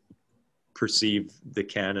you perceive the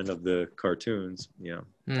canon of the cartoons,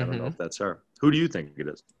 I don't know if that's her. Who do you think it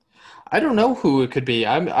is? I don't know who it could be.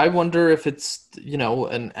 I wonder if it's,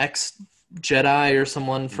 an ex-Jedi or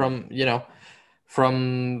someone from,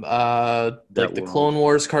 from like the Clone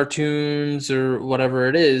Wars cartoons or whatever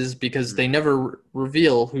it is, because they never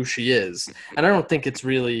reveal who she is. And I don't think it's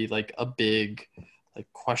really like a big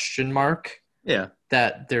like question mark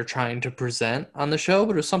that they're trying to present on the show,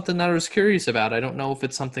 but it was something that I was curious about. I don't know if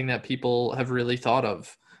it's something that people have really thought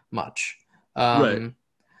of much. Right.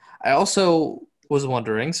 I also was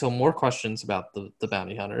wondering, so more questions about the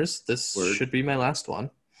bounty hunters. This should be my last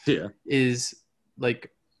one. Yeah. Is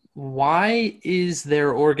like, why is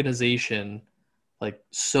their organization like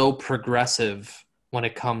so progressive when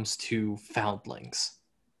it comes to foundlings?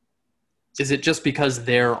 Is it just because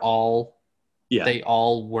they all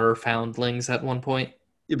were foundlings at one point?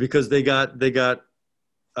 Yeah, because they got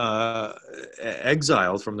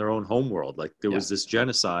exiled from their own homeworld. Like, there was this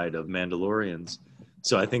genocide of Mandalorians.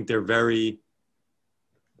 So I think they're very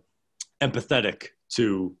empathetic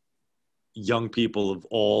to young people of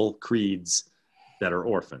all creeds that are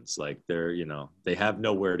orphans. Like they're, they have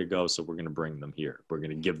nowhere to go, so we're going to bring them here. We're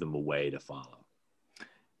going to give them a way to follow.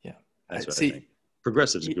 Yeah. That's what I think.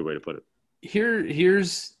 Progressive is a good way to put it.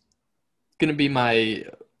 Here's going to be my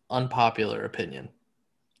unpopular opinion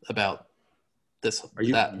about this.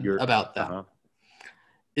 About that. Uh-huh.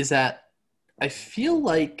 Is that I feel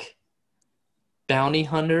like bounty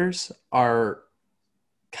hunters are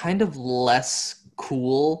kind of less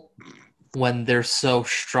cool when they're so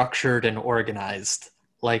structured and organized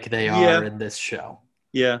like they are in this show.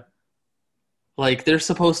 Yeah. Like they're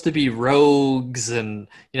supposed to be rogues, and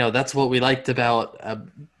that's what we liked about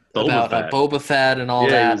Boba Fett and all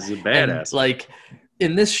that. Yeah, he's a badass. And, like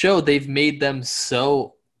in this show, they've made them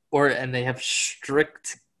and they have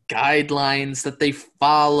strict guidelines that they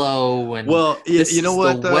follow, and this you know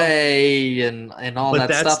is what, the way, and all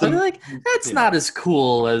that stuff. And like that's not as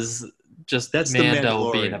cool as just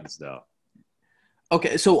Mando being a. Though.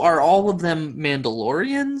 Okay, so are all of them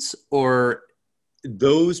Mandalorians, or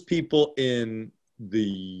those people in the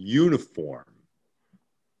uniform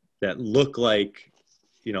that look like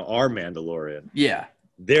are Mandalorian? Yeah,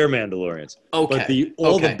 they're Mandalorians. Okay, but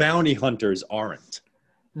all the bounty hunters aren't.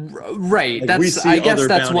 Right. I guess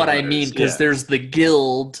that's what I mean, because there's the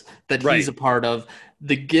guild that he's a part of.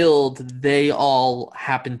 The guild, they all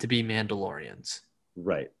happen to be Mandalorians.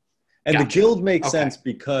 Right. And the guild makes sense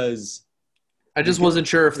because I just wasn't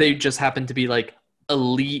sure if they just happen to be like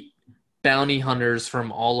elite bounty hunters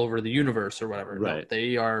from all over the universe or whatever. Right. No,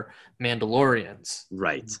 they are Mandalorians.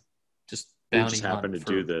 Right. Just bounty just happen to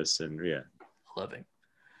do this and living.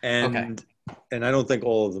 And I don't think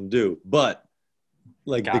all of them do, but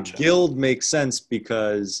like the guild makes sense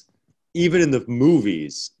because even in the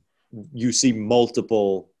movies, you see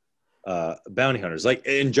multiple bounty hunters. Like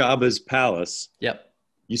in Jabba's palace,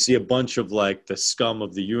 you see a bunch of like the scum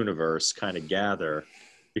of the universe kind of gather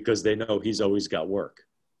because they know he's always got work.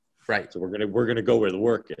 Right. So we're gonna go where the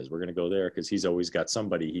work is. We're gonna go there because he's always got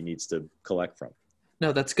somebody he needs to collect from.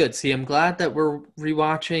 No, that's good. See, I'm glad that we're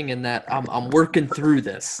rewatching and that I'm working through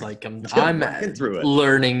this. Like I'm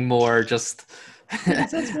learning more just.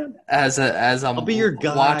 as I'm I'll be your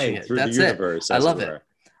guide watching it. Through That's the universe. I love it.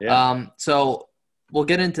 Yeah. So we'll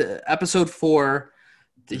get into episode 4.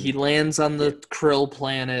 He lands on the Krill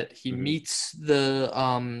planet. He meets the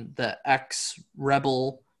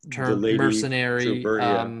ex-rebel turned mercenary.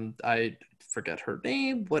 Trooper, I forget her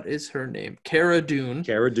name. What is her name? Cara Dune.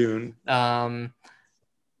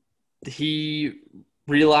 He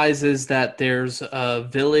realizes that there's a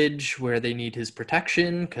village where they need his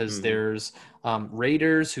protection because there's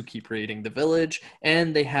raiders who keep raiding the village,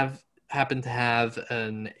 and they happen to have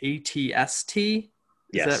an ATST.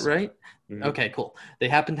 Is that right? Mm-hmm. Okay, cool. They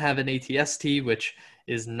happen to have an ATST, which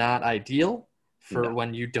is not ideal for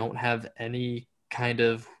when you don't have any kind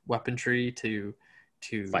of weaponry to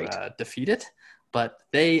defeat it. But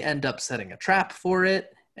they end up setting a trap for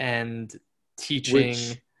it and teaching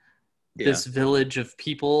this village of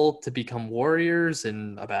people to become warriors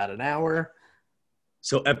in about an hour.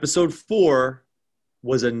 So episode 4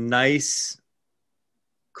 was a nice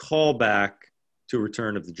callback to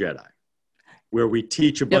Return of the Jedi, where we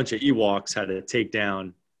teach a bunch of Ewoks how to take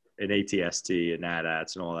down an ATST and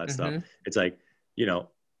AT-ATs and all that stuff. It's like,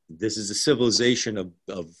 this is a civilization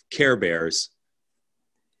of Care Bears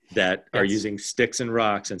that are using sticks and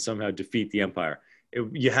rocks and somehow defeat the Empire.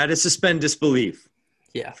 You had to suspend disbelief.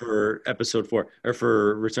 For episode 4 or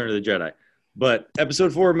for Return of the Jedi. But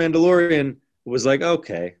episode 4 Mandalorian was like,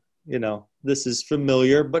 okay, this is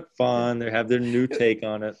familiar but fun. They have their new take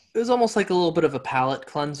on it. It was almost like a little bit of a palate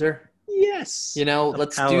cleanser. Yes.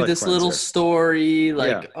 Let's do this little story.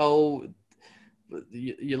 Like,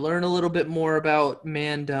 you learn a little bit more about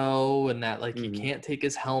Mando and that like he can't take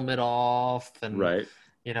his helmet off and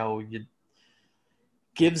you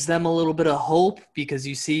gives them a little bit of hope because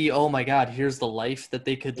you see, oh my God, here's the life that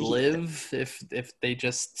they could live if they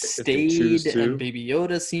just stayed. And Baby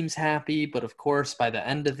Yoda seems happy, but of course, by the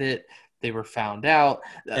end of it, they were found out.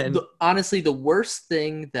 And honestly, the worst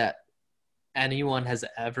thing that anyone has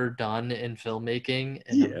ever done in filmmaking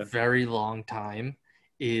in a very long time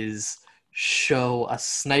is show a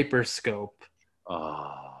sniper scope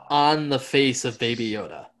on the face of Baby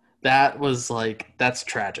Yoda. That was that's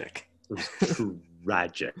tragic.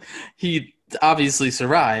 Tragic. He obviously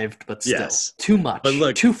survived, but still too much. But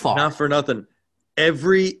look, too far. Not for nothing.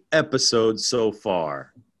 Every episode so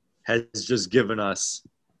far has just given us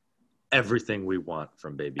everything we want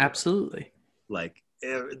from Baby Yoda. Absolutely. Like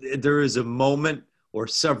there is a moment or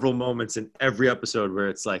several moments in every episode where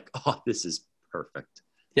it's like, oh, this is perfect.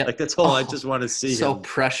 Yeah. Like that's all I just want to see. So him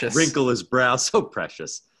precious. Wrinkle his brow. So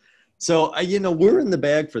precious. So, we're in the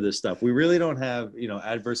bag for this stuff. We really don't have,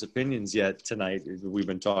 adverse opinions yet tonight. We've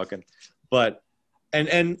been talking, but,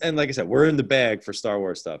 and like I said, we're in the bag for Star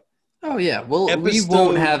Wars stuff. Oh yeah, well, we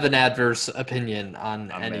won't Episode have an adverse opinion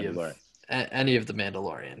on on any of Mandalorian. any of the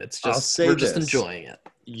Mandalorian. It's I'll just say we're just this. enjoying it.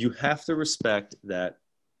 You have to respect that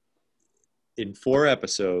in 4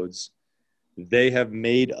 episodes, they have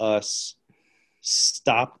made us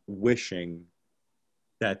stop wishing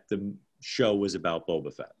that the show was about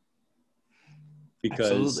Boba Fett.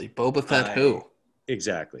 Because Absolutely, Boba Fett. Who?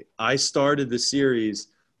 Exactly. I started the series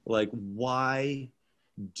like, why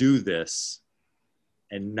do this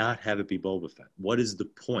and not have it be Boba Fett? What is the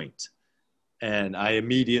point? And I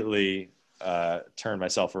immediately turned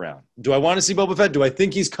myself around. Do I want to see Boba Fett? Do I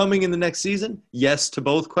think he's coming in the next season? Yes to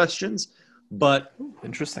both questions. But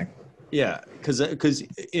Interesting. yeah, because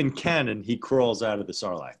in canon, he crawls out of the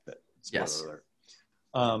Sarlacc pit. Spoiler Yes.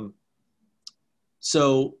 alert.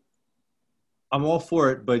 So I'm all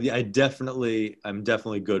for it, but I'm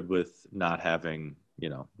definitely good with not having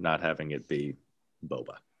it be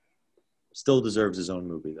Boba. Still deserves his own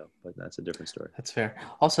movie though, but that's a different story. That's fair.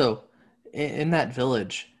 Also, in that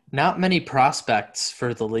village, not many prospects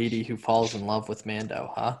for the lady who falls in love with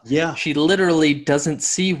Mando, huh? Yeah, She literally doesn't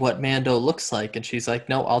see what Mando looks like, and she's like,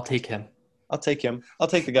 "No, I'll take him." I'll take him. I'll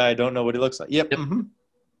take the guy I don't know what he looks like. Yep. Yep. Mm-hmm.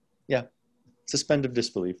 Yeah. Suspend of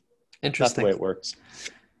disbelief. Not the Interesting. way it works.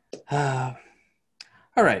 All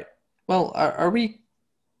right. Well, are we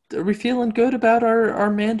feeling good about our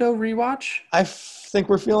Mando rewatch? I think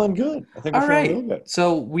we're feeling good. I think we're All feeling right. real good.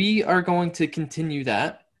 So we are going to continue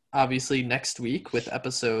that obviously next week with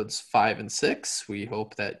episodes 5 and 6. We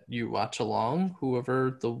hope that you watch along,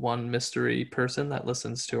 whoever the one mystery person that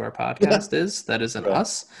listens to our podcast is. That isn't Right.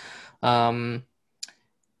 us.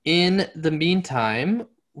 In the meantime,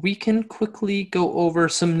 we can quickly go over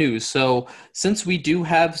some news. So since we do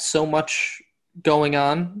have so much going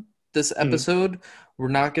on this episode, we're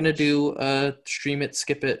not going to do a stream it,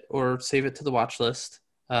 skip it, or save it to the watch list.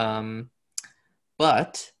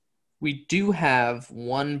 But we do have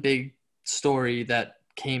one big story that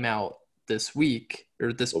came out this week,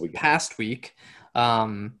 or this past week,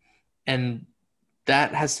 and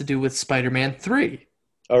that has to do with Spider-Man 3.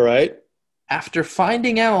 All right. After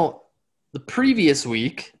finding out the previous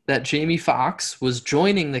week that Jamie Foxx was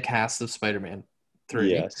joining the cast of Spider-Man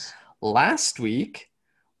 3, Yes. last week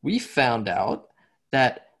we found out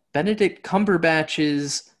that Benedict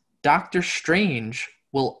Cumberbatch's Doctor Strange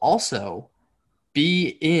will also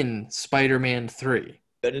be in Spider-Man 3.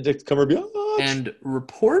 Benedict Cumberbatch. And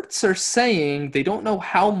reports are saying they don't know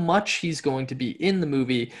how much he's going to be in the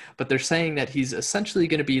movie, but they're saying that he's essentially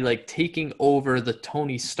going to be like taking over the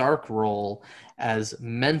Tony Stark role as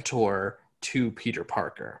mentor to Peter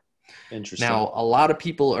Parker. Interesting. Now, a lot of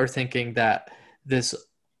people are thinking that this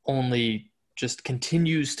only just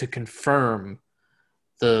continues to confirm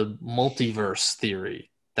the multiverse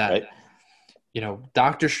theory that, right.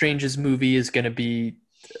 Doctor Strange's movie is going to be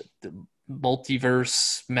the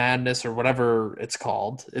multiverse madness or whatever it's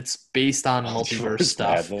called. It's based on multiverse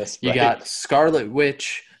stuff. Madness, you right. got Scarlet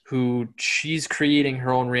Witch, who she's creating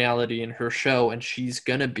her own reality in her show, and she's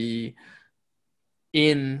going to be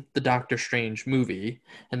in the Doctor Strange movie.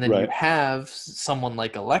 And then you have someone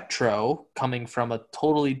like Electro coming from a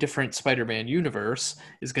totally different Spider-Man universe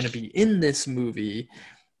is going to be in this movie.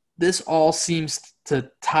 This all seems to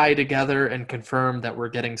tie together and confirm that we're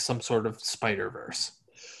getting some sort of Spider-Verse.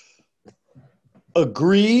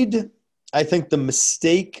 Agreed. I think the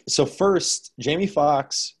mistake. So first, Jamie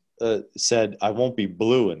Foxx said, "I won't be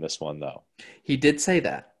blue in this one, though." He did say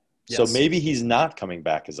that. Yes. So maybe he's not coming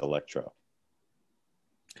back as Electro.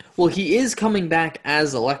 Well, he is coming back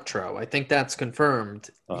as Electro. I think that's confirmed.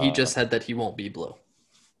 He just said that he won't be blue.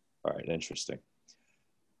 All right, interesting.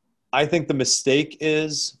 I think the mistake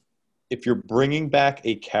is if you're bringing back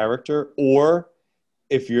a character or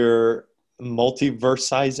if you're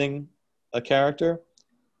multiversizing a character,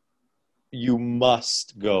 you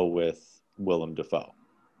must go with Willem Dafoe.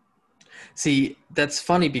 See, that's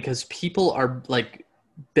funny because people are like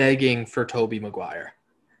begging for Tobey Maguire.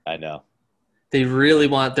 I know. They really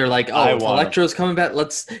they're like, if Electro's coming back,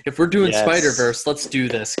 if we're doing Spider-Verse, let's do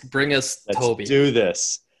this. Bring us Tobey. Let's do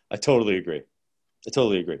this. I totally agree.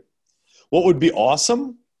 What would be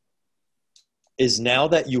awesome is now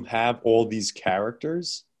that you have all these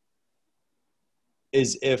characters,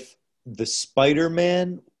 is if the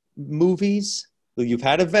Spider-Man movies, you've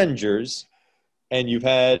had Avengers and you've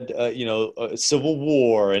had, Civil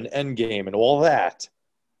War and Endgame and all that.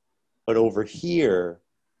 But over here,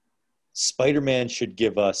 Spider-Man should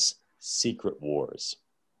give us Secret Wars.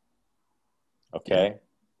 Okay?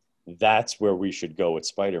 that's where we should go with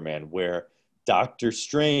Spider-Man, where Doctor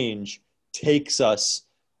Strange takes us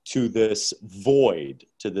to this void,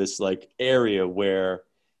 to this like area where,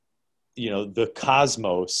 the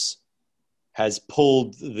cosmos has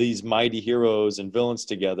pulled these mighty heroes and villains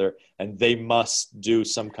together, and they must do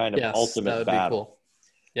some kind of Yes, that ultimate would be battle. cool.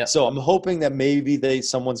 Yep. So I'm hoping that maybe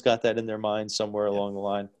someone's got that in their mind somewhere along the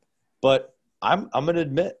line. But I'm going to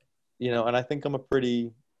admit, and I think I'm a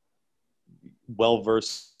pretty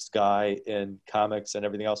well-versed guy in comics and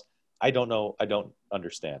everything else. I don't know. I don't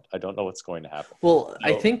understand. I don't know what's going to happen. Well,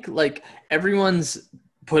 I think like everyone's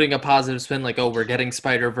putting a positive spin, like, oh, we're getting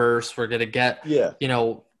Spider-Verse, we're gonna get, Yeah.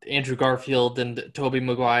 Andrew Garfield and Tobey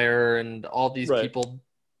Maguire and all these Right. people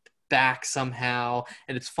back somehow.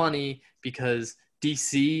 And it's funny because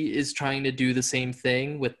DC is trying to do the same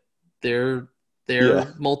thing with their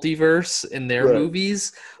multiverse in their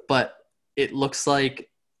movies, but it looks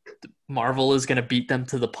like Marvel is gonna beat them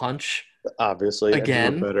to the punch. Obviously,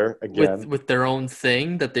 Again, better again with their own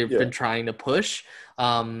thing that they've been trying to push.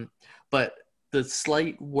 But the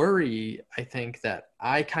slight worry I think that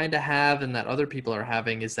I kind of have and that other people are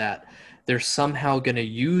having is that they're somehow going to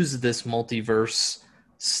use this multiverse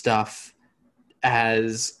stuff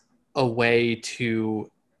as a way to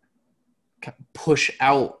push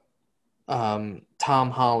out Tom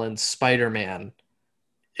Holland's Spider-Man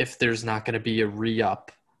if there's not going to be a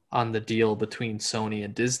re-up on the deal between Sony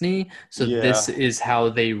and Disney. So this is how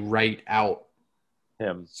they write out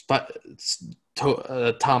him.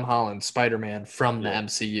 Tom Holland Spider-Man from the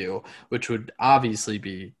MCU, which would obviously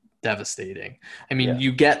be devastating. I mean,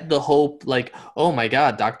 you get the hope like, oh my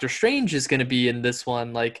God, Doctor Strange is going to be in this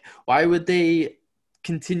one. Like, why would they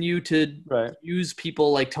continue to use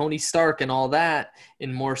people like Tony Stark and all that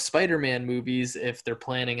in more Spider-Man movies if they're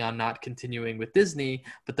planning on not continuing with Disney?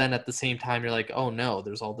 But then at the same time, you're like, oh no,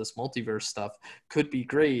 there's all this multiverse stuff. Could be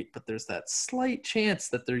great, but there's that slight chance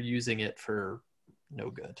that they're using it for no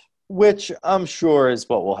good. Which I'm sure is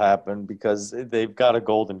what will happen because they've got a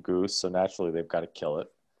golden goose, so naturally they've got to kill it.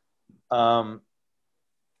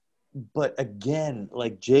 But again,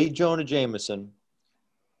 like J. Jonah Jameson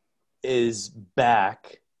is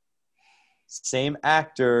back. Same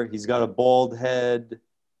actor. He's got a bald head.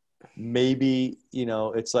 Maybe,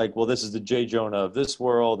 it's like, well, this is the J. Jonah of this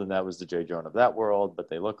world, and that was the J. Jonah of that world, but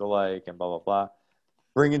they look alike, and blah, blah, blah.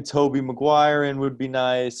 Bringing Tobey Maguire in would be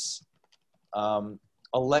nice.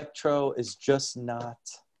 Electro is just not,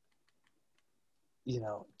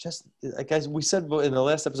 just like as we said in the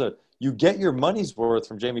last episode, you get your money's worth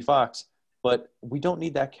from Jamie Foxx, but we don't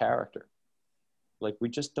need that character. Like, we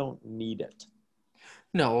just don't need it.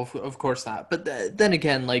 No, of course not. But then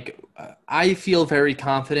again, like, I feel very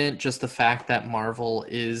confident just the fact that Marvel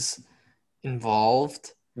is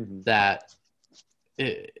involved, that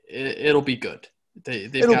it'll be good.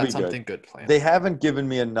 They've got something good planned. They haven't given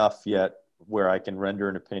me enough yet where I can render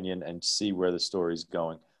an opinion and see where the story's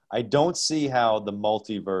going. I don't see how the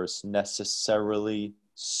multiverse necessarily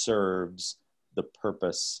serves the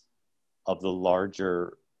purpose of the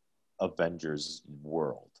larger Avengers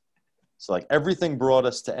world. So like everything brought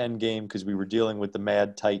us to Endgame because we were dealing with the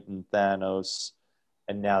Mad Titan Thanos,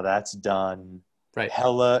 and now that's done. Right.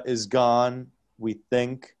 Hela is gone, we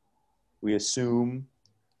assume.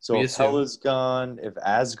 So if Hela's gone, if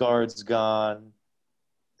Asgard's gone,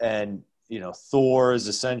 and Thor is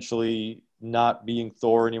essentially not being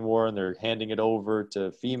Thor anymore, and they're handing it over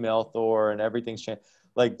to female Thor, and everything's changed.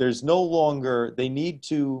 Like, there's no longer. They need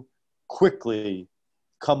to quickly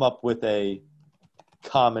come up with a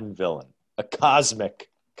common villain, a cosmic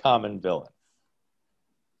common villain.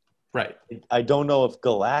 Right. I don't know if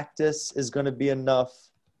Galactus is going to be enough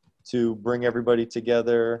to bring everybody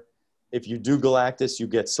together. If you do Galactus, you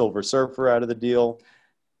get Silver Surfer out of the deal.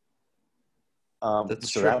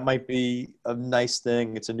 That's so true. That might be a nice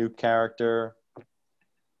thing. It's a new character.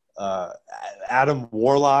 Adam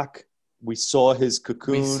Warlock, we saw his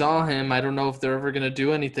Cocoon. We saw him. I don't know if they're ever going to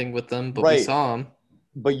do anything with them, but we saw him.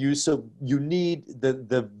 But you need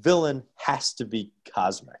the villain has to be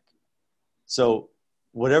cosmic. So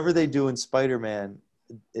whatever they do in Spider-Man,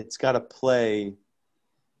 it's got to play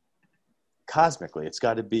cosmically. It's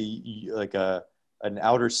got to be like an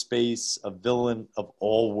outer space, a villain of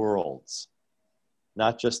all worlds,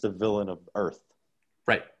 not just a villain of Earth.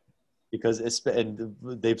 Right. Because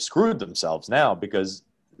they've screwed themselves now because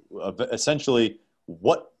essentially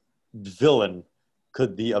what villain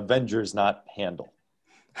could the Avengers not handle?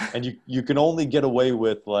 And you can only get away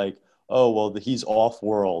with like, oh, well, he's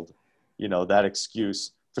off-world, that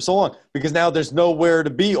excuse for so long. Because now there's nowhere to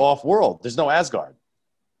be off-world. There's no Asgard.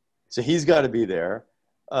 So he's got to be there.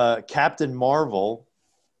 Captain Marvel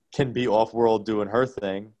can be off-world doing her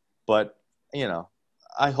thing. But,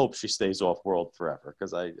 I hope she stays off world forever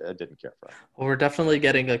because I didn't care for her. Well, we're definitely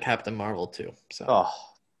getting a Captain Marvel too. So Oh,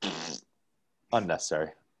 unnecessary.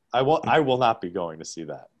 I will not be going to see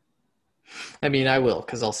that. I mean, I will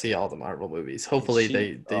because I'll see all the Marvel movies. Hopefully,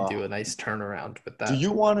 they do a Oh, nice turnaround with do that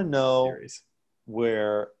you want to know series.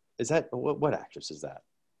 where is that? What actress is that?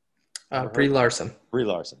 Ever Brie heard? Larson. Brie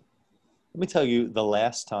Larson. Let me tell you, the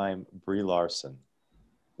last time Brie Larson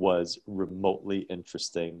was remotely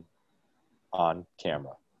interesting on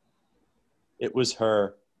camera, it was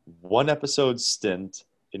her one episode stint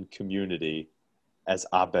in Community as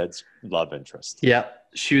Abed's love interest. Yeah,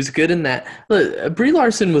 she was good in that. Look, Brie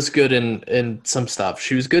Larson was good in some stuff.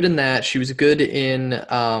 She was good in that. She was good in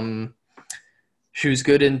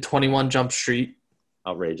 21 Jump Street.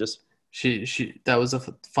 Outrageous. She that was a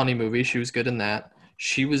funny movie. She was good in that.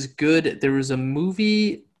 She was good. There was a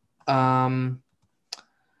movie. Um,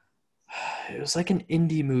 it was like an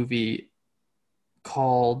indie movie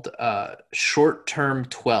called Short Term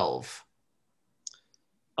 12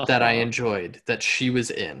 that I enjoyed that she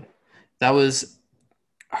was in. That was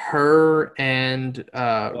her and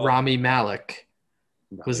Rami Malek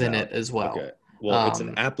was in it as well. Okay. Well, it's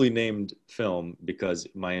an aptly named film because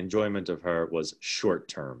my enjoyment of her was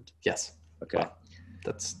short-termed. Yes. Okay. Well,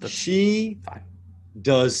 that's she fine.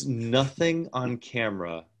 does nothing on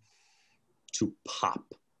camera to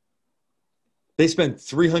pop. They spent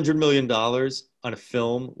 $300 million on a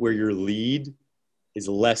film where your lead is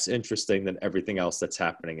less interesting than everything else that's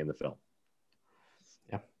happening in the film.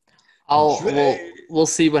 Yeah. We'll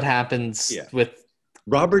see what happens with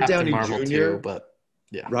Robert Captain Downey Marvel Jr. too, but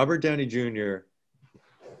yeah. Robert Downey Jr.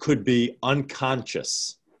 could be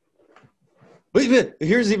unconscious. But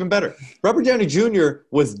here's even better. Robert Downey Jr.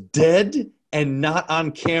 was dead and not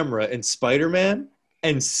on camera in Spider-Man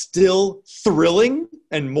and still thrilling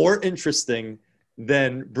and more interesting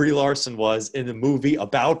than Brie Larson was in the movie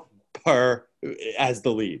about her as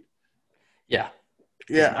the lead. Yeah.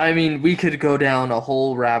 Yeah, I mean, we could go down a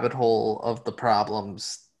whole rabbit hole of the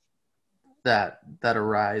problems that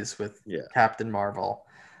arise with Captain Marvel,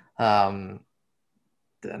 and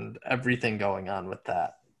everything going on with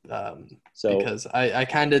that. Because I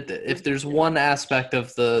kind of, if there's one aspect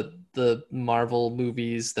of the Marvel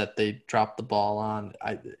movies that they dropped the ball on,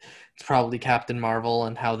 it's probably Captain Marvel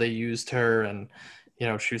and how they used her, and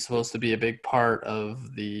she was supposed to be a big part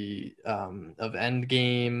of the of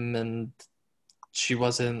Endgame, and she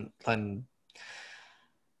wasn't. And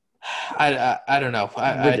I don't know.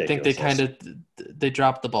 I think they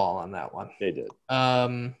dropped the ball on that one. They did.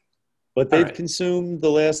 But they've consumed the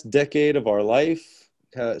last decade of our life,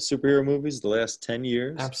 superhero movies, the last 10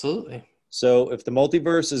 years. Absolutely. So if the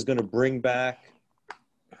multiverse is going to bring back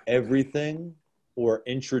everything or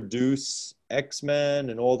introduce X-Men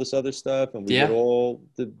and all this other stuff, and we get all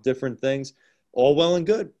the different things, all well and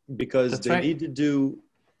good, because they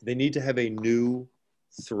need to have a new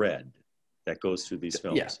thread that goes through these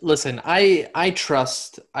films. Yeah, listen, I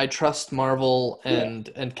trust Marvel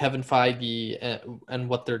and Kevin Feige and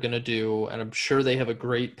what they're gonna do, and I'm sure they have a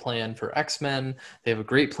great plan for X-Men. They have a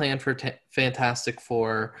great plan for Fantastic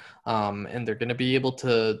Four, and they're gonna be able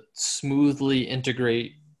to smoothly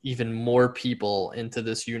integrate even more people into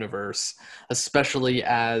this universe, especially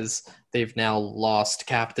as they've now lost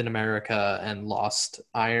Captain America and lost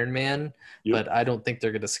Iron Man. Yep. But I don't think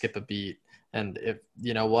they're gonna skip a beat. And if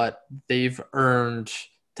you know what, they've earned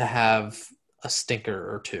to have a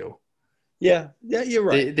stinker or two. Yeah, you're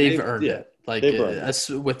right. They've earned it. Like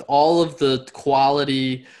with all of the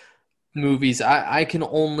quality movies, I can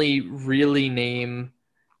only really name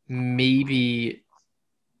maybe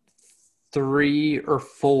 3 or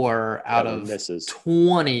 4 out of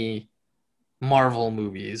 20 Marvel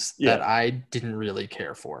movies that I didn't really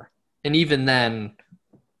care for. And even then,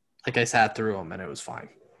 like, I sat through them and it was fine.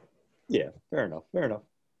 Yeah, fair enough.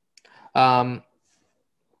 All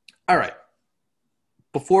right.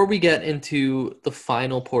 Before we get into the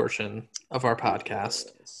final portion of our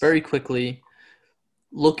podcast, very quickly,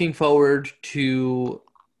 looking forward to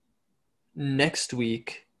next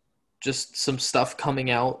week, just some stuff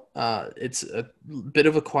coming out. It's a bit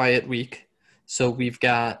of a quiet week. So we've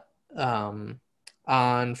got on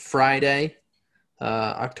Friday,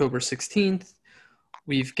 October 16th,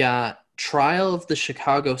 we've got Trial of the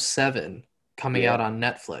Chicago 7 coming out on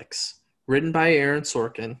Netflix, written by Aaron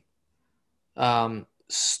Sorkin,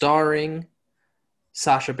 starring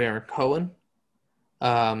Sacha Baron Cohen.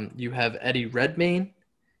 You have Eddie Redmayne.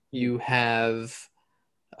 You have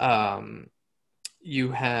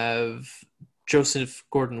Joseph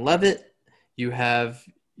Gordon-Levitt. You have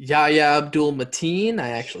Yahya Abdul Mateen. I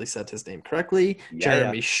actually said his name correctly. Yeah, yeah.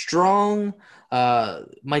 Jeremy Strong,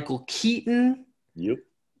 Michael Keaton. Yep.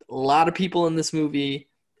 A lot of people in this movie,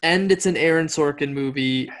 and it's an Aaron Sorkin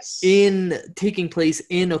movie Yes. in taking place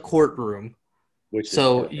in a courtroom, Which is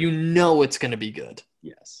so perfect. you know it's going to be good.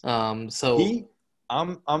 Yes. So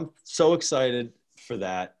I'm so excited for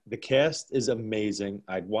that. The cast is amazing.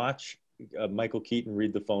 I'd watch Michael Keaton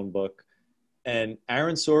read the phone book, and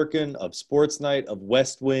Aaron Sorkin of Sports Night, of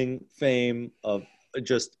West Wing fame, of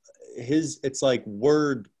just his. It's like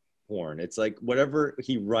word porn. It's like whatever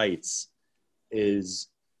he writes is.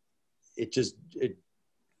 It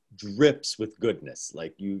drips with goodness.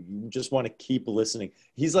 Like you just want to keep listening.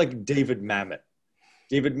 He's like David Mamet.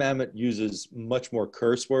 David Mamet uses much more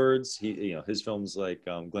curse words. His films like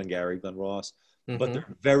Glengarry, Glen Ross, but mhm.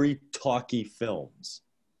 they're very talky films.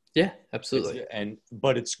 Yeah, It's absolutely.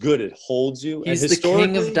 but it's good. It holds you. And He's the king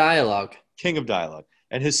of historically, dialogue. king of dialogue.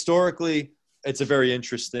 And historically, it's a very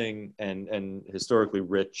interesting and historically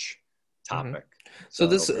rich Hmm. topic. So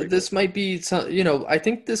So very cool. this might be some, I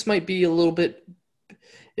think this might be a little bit,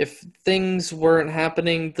 if things weren't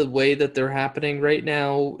happening the way that they're happening right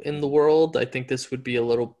now in the world, I think this would be a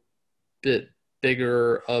little bit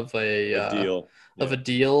bigger A deal. of Yeah. a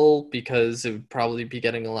deal because it would probably be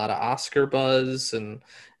getting a lot of Oscar buzz and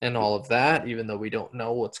all of that, even though we don't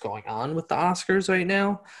know what's going on with the Oscars right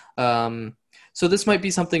now. So this might be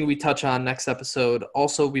something we touch on next episode.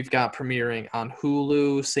 Also, we've got premiering on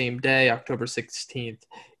Hulu same day, October 16th,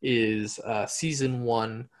 is season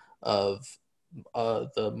 1 of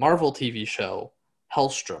the Marvel TV show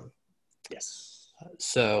Hellstrom. Yes.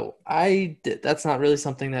 So that's not really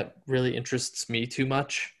something that really interests me too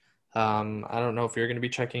much. I don't know if you're going to be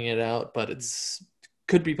checking it out, but it's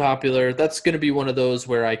could be popular. That's going to be one of those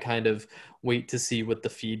where I kind of wait to see what the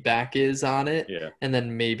feedback is on it, Yeah. and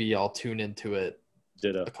then maybe I'll tune into it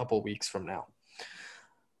Ditto. a couple weeks from now.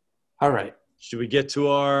 All right, Should we get to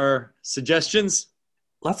our suggestions?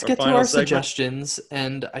 let's Our get to final our segment? suggestions,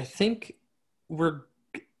 and I think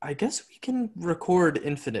I guess we can record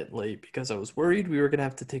infinitely because I was worried we were going to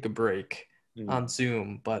have to take a break Hmm. on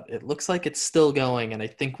Zoom, but it looks like it's still going, and I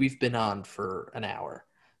think we've been on for an hour.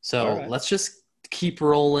 All So right. let's just keep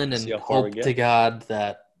rolling See and how far we hope to get. God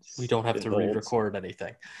that we don't have It to holds. re-record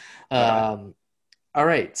anything. All right. Um, all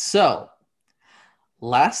right. So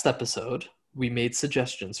last episode, we made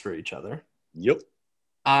suggestions for each other. Yep.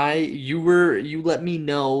 You let me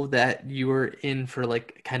know that you were in for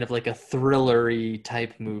like kind of like a thrillery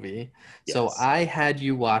type movie. So Yes. I had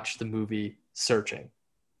you watch the movie Searching.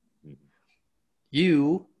 Mhm.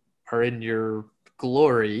 You are in your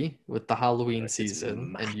glory with the Halloween It's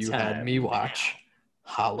season, my and you had me time watch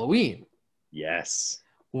now. Halloween. Yes.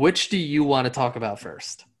 Which do you want to talk about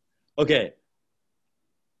first? Okay.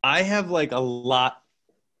 I have like a lot.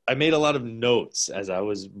 I made a lot of notes as I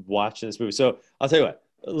was watching this movie. So I'll tell you what.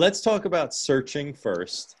 Let's talk about Searching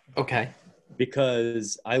first Okay.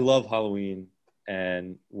 because I love Halloween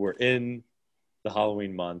and we're in the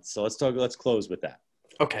Halloween month. So let's close with that.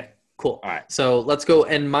 Okay. Cool. All right. So let's go.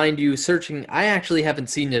 And mind you, Searching, I actually haven't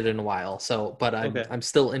seen it in a while. So, but I'm Okay. I'm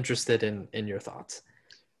still interested in your thoughts.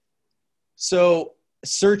 So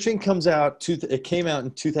Searching comes out it came out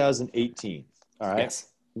in 2018. All right. Yes.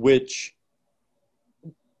 Which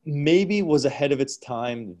maybe was ahead of its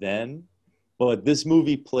time then, but this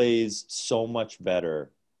movie plays so much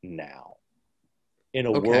better now. In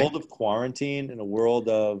a Okay. world of quarantine, in a world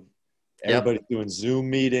of Yep. everybody doing Zoom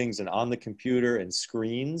meetings and on the computer and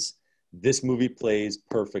screens, this movie plays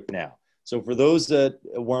perfect now. So for those that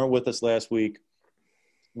weren't with us last week,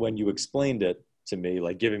 when you explained it to me,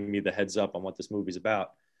 like giving me the heads up on what this movie's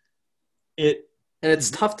about, it And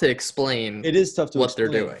it's tough to explain it is tough to what they're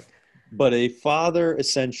explain. doing. But a father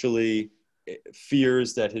essentially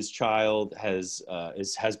fears that his child has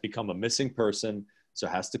become a missing person, so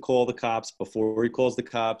has to call the cops. Before he calls the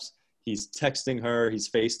cops, he's texting her, he's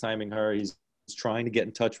FaceTiming her, he's trying to get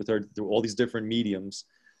in touch with her through all these different mediums,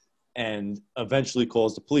 and eventually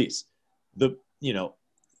calls the police. The you know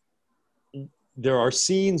there are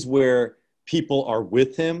scenes where people are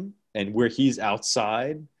with him and where he's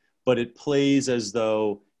outside, but it plays as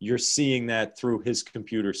though you're seeing that through his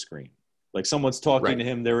computer screen. Like someone's talking Right. to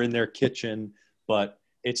him, they're in their kitchen, but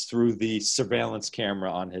it's through the surveillance camera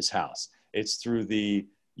on his house. It's through It's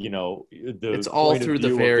the all point of through the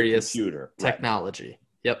view of the various computer. Right. technology.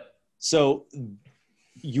 Yep. So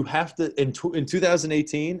you have to in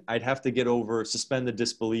 2018, I'd have to suspend the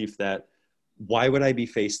disbelief that why would I be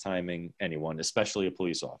FaceTiming anyone, especially a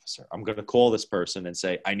police officer? I'm going to call this person and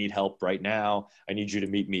say, I need help right now. I need you to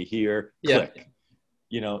meet me here. Yep. Click.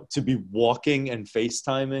 To be walking and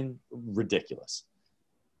FaceTiming, ridiculous.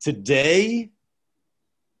 Today,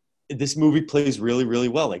 this movie plays really, really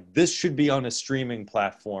well. Like this should be on a streaming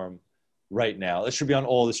platform right now. It should be on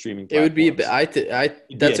all the streaming It would be a platforms. It'd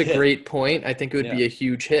be a that's a hit. great point. I think it would Yeah. be a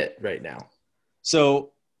huge hit right now.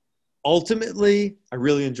 So ultimately, I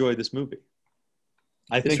really enjoyed this movie.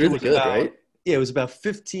 I It's think it really was good, about right? yeah, it was about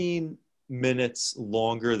 15 minutes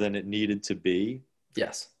longer than it needed to be.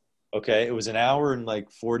 Yes. Okay, it was an hour and like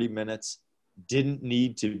 40 minutes. Didn't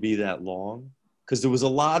need to be that long because there was a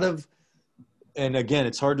lot of, and again,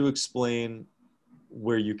 it's hard to explain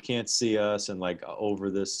where you can't see us and like over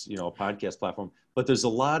this, podcast platform, but there's a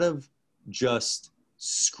lot of just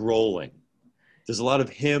scrolling. There's a lot of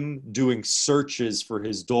him doing searches for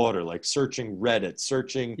his daughter, like searching Reddit,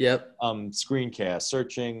 searching Yep. screencast,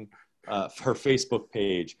 searching her Facebook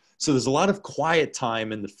page. So there's a lot of quiet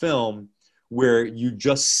time in the film where you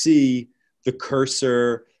just see the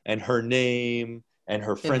cursor and her name and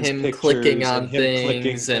her And friends' him clicking pictures and on him clicking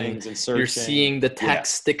things, and things and you're searching. seeing the Yeah,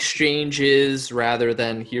 text exchanges rather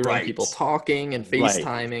than hearing right, people talking and right.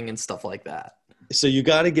 FaceTiming and stuff like that. So you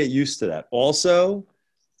got to get used to that. Also,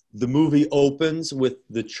 the movie opens with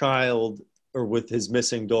the child or with his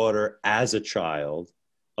missing daughter as a child.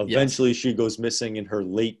 Yes. Eventually, she goes missing in her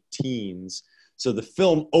late teens. So the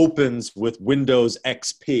film opens with Windows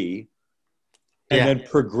XP and Yeah. then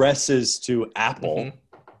progresses to Apple, Hmm.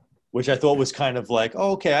 which I thought was kind of like,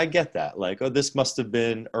 oh, okay, I get that. Like, oh, this must have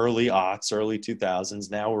been early aughts, early 2000s.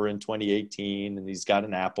 Now we're in 2018 and he's got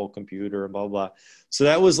an Apple computer and blah, blah. So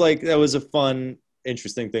that was a fun,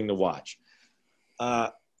 interesting thing to watch. Uh,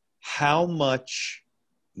 how much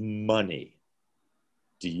money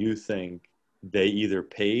do you think they either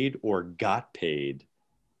paid or got paid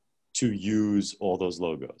to use all those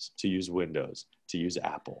logos, to use Windows, to use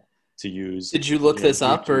Apple, to use Did you look this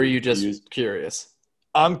up, or are YouTube, you to just use? curious?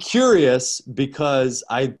 I'm curious because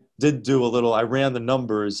I did do a little. I ran the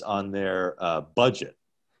numbers on their budget,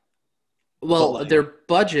 but Well, like their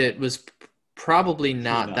budget was probably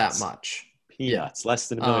not that peanuts, much. Yeah. peanuts, less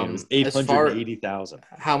than a million. It was eight As hundred far, eighty thousand.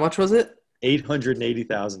 how much was it?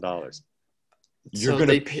 $880,000. You're So gonna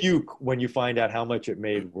they pay, puke when you find out how much it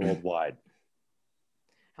made worldwide.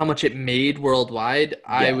 how much it made worldwide?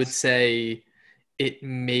 I would Yes, say it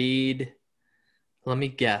made, let me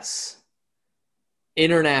guess,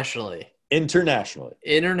 internationally. internationally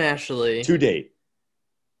Internationally to date.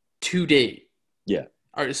 to date. Yeah,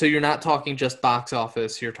 All right, so you're not talking just box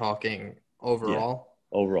office, you're talking yeah. overall.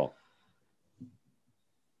 Overall,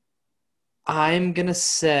 I'm gonna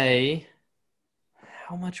say,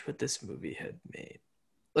 how much would this movie have made?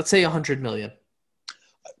 Let's say 100 million.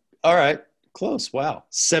 all right, close. Wow,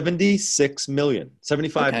 76 million,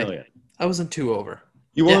 75 Okay, million. I wasn't too over.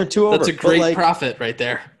 You Yeah, weren't too that's over, a but great like profit right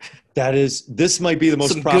there. this might be the most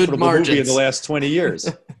Some good profitable movie in the margins. last 20 years.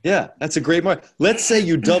 Yeah, that's a great mark. Let's say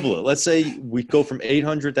you double it. Let's say we go from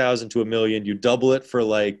 800,000 to a million. You double it for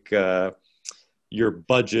like your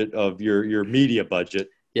budget of your media budget,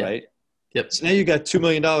 Yeah. right? Yep. So now you got $2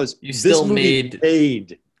 million. You This still movie made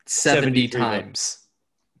made 70 73 million. times,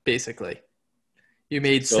 basically. You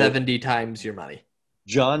made So 70 times your money.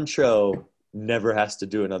 John Cho never has to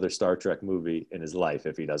do another Star Trek movie in his life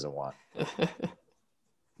if he doesn't want.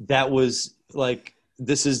 That was like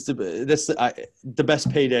the best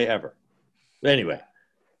payday ever. Anyway,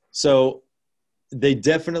 so they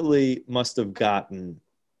definitely must have gotten,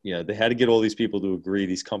 they had to get all these people to agree,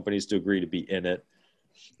 these companies to agree to be in it.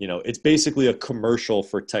 It's basically a commercial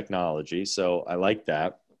for technology, so I like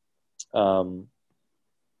that.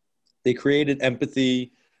 They created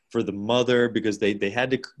empathy for the mother because they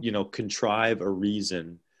had to, contrive a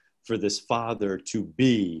reason for this father to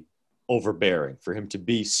be overbearing, for him to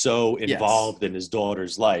be so Yes. involved in his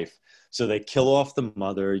daughter's life. So they kill off the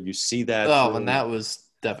mother. You see that Oh, and through. that was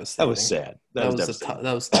That was devastating. sad. That was devastating.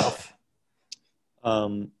 That was tough.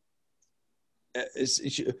 Um,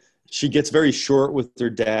 she gets very short with her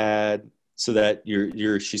dad, so that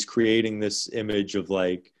she's creating this image of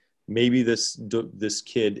like maybe this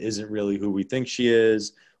kid isn't really who we think she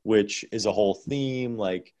is, which is a whole theme.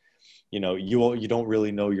 Like, you don't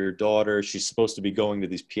really know your daughter. She's supposed to be going to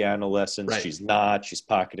these piano lessons. Right. She's not. She's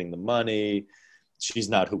pocketing the money. She's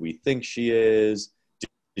not who we think she is.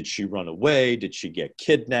 Did she run away? Did she get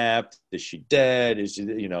kidnapped? Is she dead?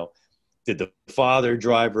 Did the father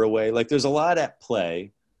drive her away? Like, there's a lot at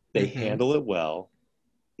play. They Hmm. handle it well.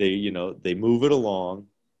 They move it along.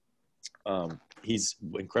 He's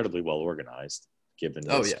incredibly well organized, given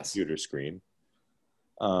Oh, his yes. computer screen.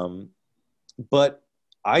 But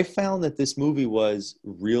I found that this movie was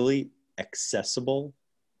really accessible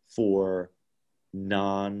for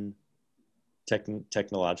non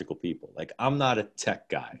technological people. Like, I'm not a tech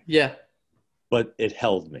guy. Yeah. but it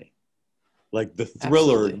held me. Like the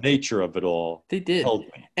thriller Absolutely. nature of it all They did. held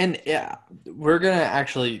me. And yeah, we're going to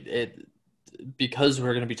actually, because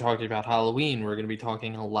we're going to be talking about Halloween, we're going to be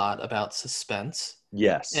talking a lot about suspense.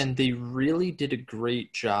 Yes. And they really did a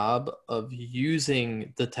great job of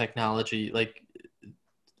using the technology like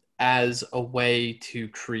as a way to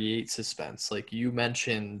create suspense. Like you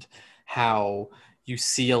mentioned how you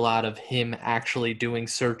see a lot of him actually doing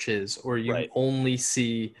searches, or you Right. only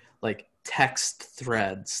see like text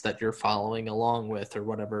threads that you're following along with, or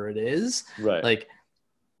whatever it is. Right. Like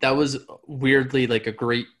that was weirdly like a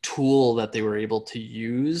great tool that they were able to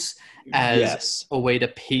use as Yes. a way to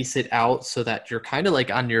pace it out so that you're kind of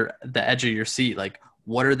like on the edge of your seat, like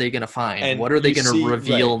what are they going to find, And what are they you going to see, right.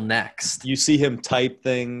 reveal next. You see him type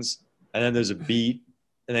things, and then there's a beat,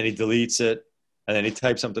 and then he deletes it, and then he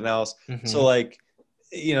types something else. So, Hmm. like,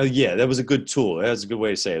 yeah, that was a good tool. That's a good way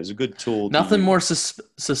to say it. It was a good tool to Nothing more use.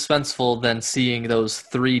 suspenseful than seeing those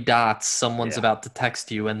three dots, someone's Yeah. about to text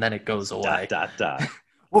you and then it goes Dot, away. dot, dot.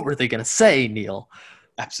 What were they going to say, Neil?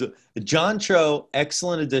 Absolutely. John Cho,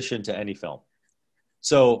 excellent addition to any film.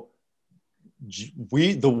 So,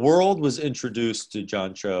 the world was introduced to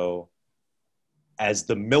John Cho as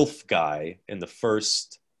the MILF guy in the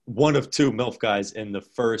first, one of two MILF guys in the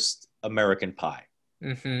first American Pie.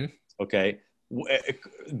 Hmm. Okay.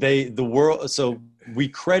 The world, so we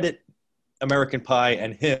credit American Pie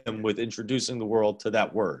and him with introducing the world to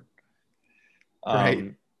that word, Right.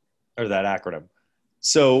 um, or that acronym.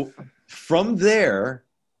 So from there,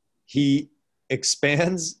 he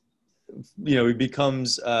expands, he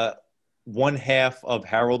becomes one half of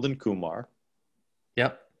Harold and Kumar,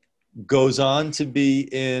 Yep. goes on to be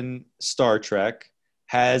in Star Trek,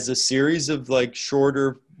 has a series of like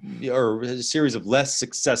shorter or a series of less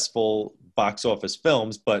successful box office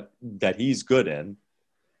films, but that he's good in.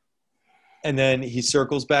 And then he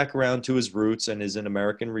circles back around to his roots and is in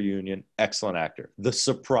American Reunion. Excellent actor. The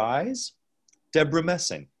Surprise, Deborah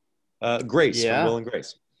Messing. Grace from Yeah. Will and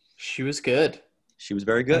Grace. She was good. She was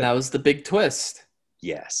very And good. that was the big twist.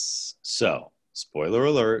 Yes. So, spoiler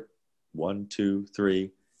alert, 1, 2, 3.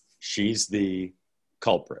 She's the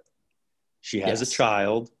culprit. She has a Yes.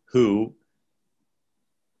 child who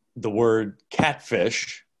the word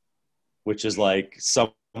catfish, which is like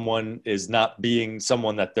someone is not being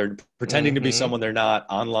someone that they're pretending to be Hmm. someone they're not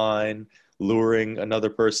online, luring another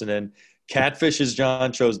person in. Catfish is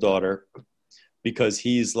John Cho's daughter because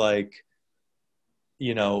he's like,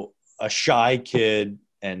 a shy kid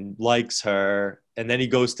and likes her. And then he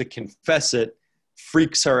goes to confess it,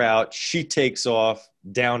 freaks her out. She takes off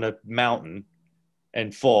down a mountain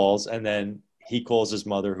and falls. And then he calls his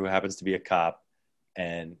mother, who happens to be a cop,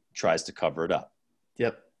 and tries to cover it up.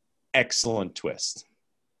 Yep. Excellent twist.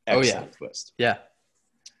 Oh, yeah. Excellent twist. Yeah.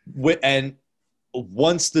 And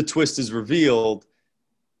once the twist is revealed,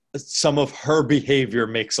 some of her behavior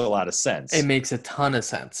makes a lot of sense. It makes a ton of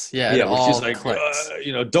sense. Yeah. It Yeah, where she's all like, clicks.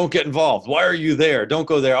 don't get involved. Why are you there? Don't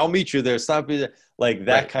go there. I'll meet you there. Stop me there. Like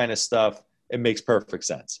that Right. kind of stuff. It makes perfect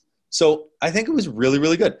sense. So I think it was really,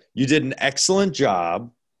 really good. You did an excellent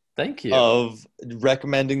job Thank you. of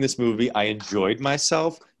recommending this movie. I enjoyed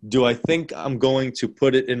myself. Do I think I'm going to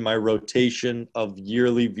put it in my rotation of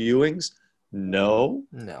yearly viewings? No,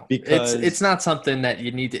 No. because It's not something that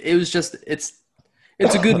you need to. It was just it's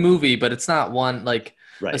a good movie, but it's not one like,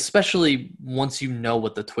 right. especially once you know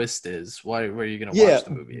what the twist is. Why are you going to Yeah, watch the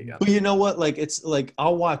movie again? but you know what? Like it's like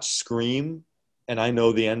I'll watch Scream, and I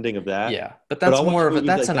know the ending of that. Yeah, but But that's I'll watch more of a movies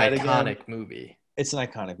that's like an that iconic again. movie. It's an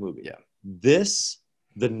iconic movie. Yeah.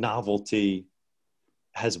 The novelty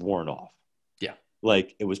has worn off. Yeah.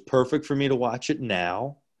 Like it was perfect for me to watch it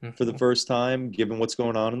now for the Mhm. first time, given what's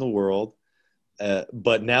going on in the world.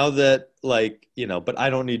 But now that but I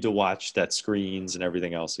don't need to watch that screens and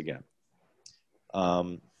everything else again.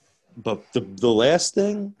 But the last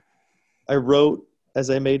thing I wrote as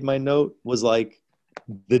I made my note was like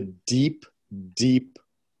the deep, deep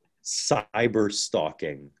cyber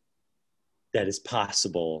stalking that is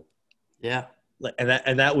possible. Yeah.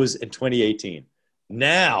 And that was in 2018.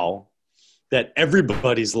 Now that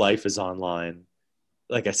everybody's life is online,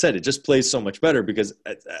 like I said, it just plays so much better because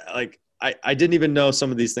I didn't even know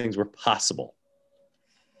some of these things were possible.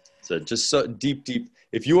 So just so deep.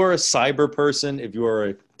 If you are a cyber person, if you are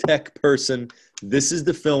a tech person, this is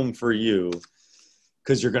the film for you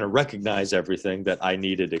because you're going to recognize everything that I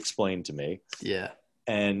needed explained to me. Yeah.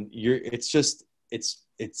 And it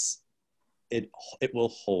will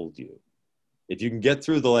hold you. If you can get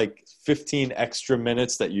through the 15 extra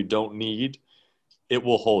minutes that you don't need, it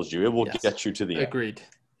will hold you. It will get you to the end.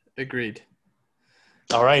 Agreed.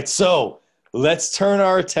 All right. So let's turn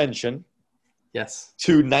our attention Yes.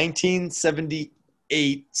 to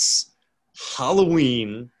 1978's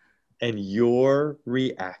Halloween and your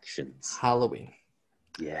reactions. Halloween.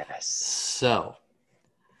 Yes. So,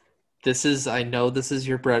 I know this is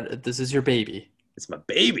your baby. It's my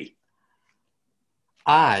baby.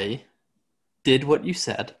 I did what you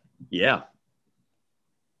said. Yeah.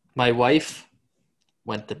 My wife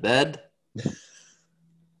went to bed.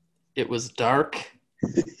 It was dark.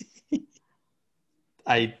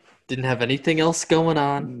 I didn't have anything else going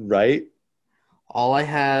on. Right? All I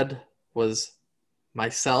had was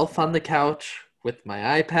myself on the couch with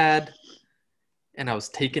my iPad, and I was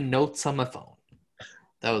taking notes on my phone.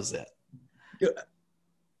 That was it.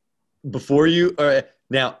 Before you,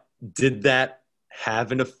 now, did that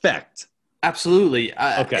have an effect? Absolutely.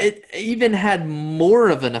 Okay. It even had more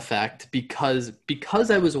of an effect because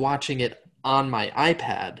I was watching it on my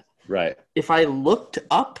iPad. Right. If I looked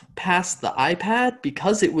up past the iPad,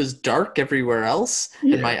 because it was dark everywhere else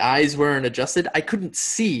and my eyes weren't adjusted, I couldn't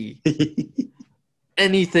see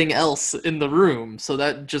anything else in the room. So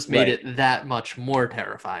that just made it that much more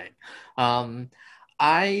terrifying.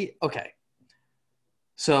 Okay.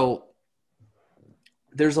 So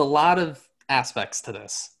there's a lot of aspects to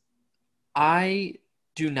this. I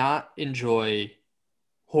do not enjoy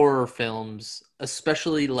horror films,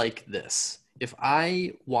 especially like this. If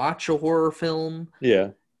I watch a horror film,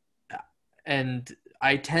 and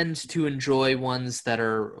I tend to enjoy ones that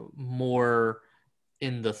are more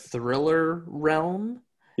in the thriller realm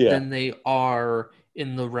than they are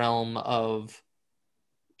in the realm of,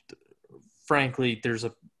 frankly, there's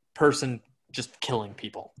a person just killing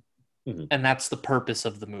people. Mm-hmm. And that's the purpose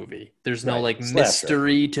of the movie. There's no slasher.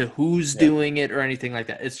 Mystery to who's doing it or anything like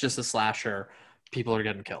that. It's just a slasher. People are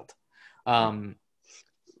getting killed. I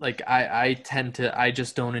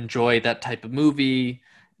just don't enjoy that type of movie.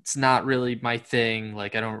 It's not really my thing. I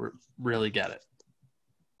don't really get it.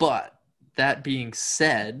 But that being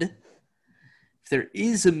said, if there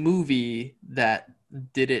is a movie that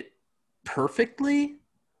did it perfectly,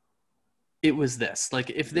 it was this.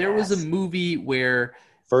 If there was a movie where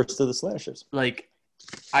first of the slashers,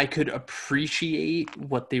 I could appreciate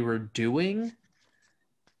what they were doing,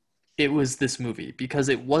 it was this movie, because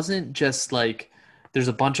it wasn't just there's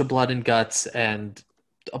a bunch of blood and guts and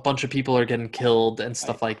a bunch of people are getting killed and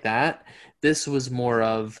stuff like that. This was more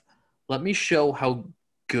of, let me show how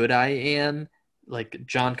good I am, like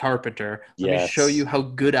John Carpenter. Let me show you how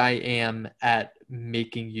good I am at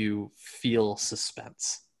making you feel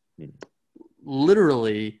suspense.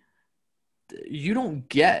 Literally, you don't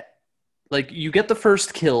get, you get the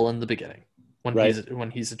first kill in the beginning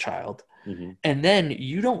when he's a child. Mm-hmm. And then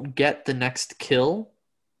you don't get the next kill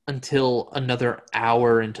until another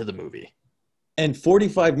hour into the movie. And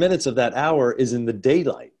 45 minutes of that hour is in the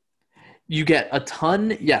daylight. You get a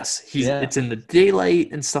ton, it's in the daylight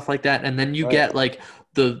and stuff like that. And then you get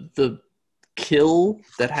the kill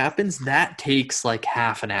that happens, that takes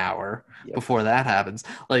half an hour before that happens.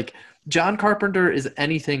 John Carpenter is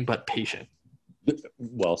anything but patient.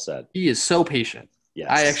 Well said. He is so patient. Yes.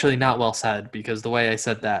 I actually not well said, because the way I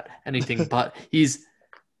said that, anything but, he's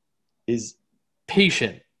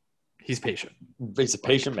patient. He's patient. He's a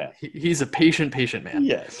patient man. He's a patient man.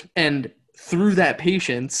 Yes. And through that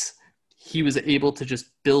patience, he was able to just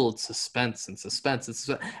build suspense.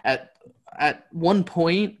 At one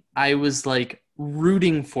point, I was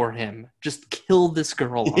rooting for him. Just kill this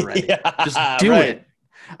girl already. Just do it.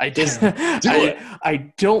 I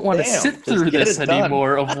don't want to sit through this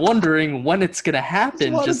anymore of wondering when it's going to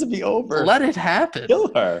happen. Just it to be over. Let it happen.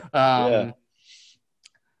 Kill her.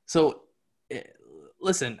 So,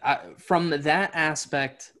 listen, from that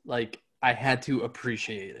aspect, I had to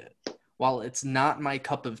appreciate it. While it's not my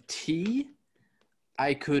cup of tea,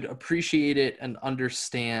 I could appreciate it and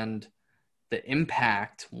understand the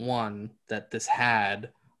impact, one, that this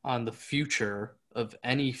had on the future of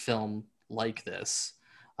any film like this.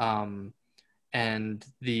 And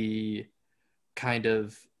the kind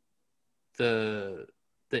of the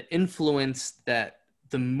influence that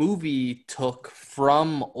the movie took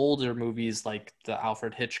from older movies like the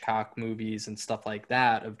Alfred Hitchcock movies and stuff like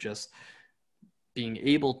that, of just being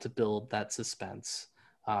able to build that suspense.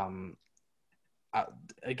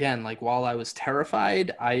 Again, while I was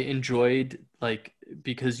terrified, I enjoyed,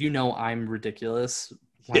 because I'm ridiculous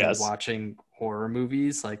when watching horror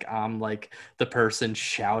movies. I'm the person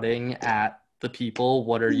shouting at the people,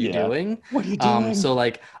 what are you doing? What are you doing? So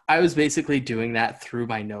I was basically doing that through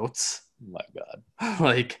my notes. Oh my God.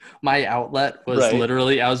 My outlet was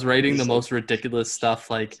literally, I was writing the most ridiculous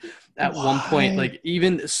stuff. At one point,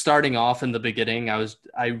 even starting off in the beginning, I was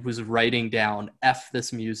writing down, F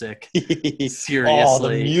this music. Seriously. Oh,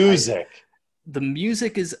 the music. the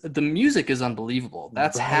music is unbelievable.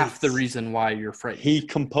 That's half the Right. reason why you're frightened. He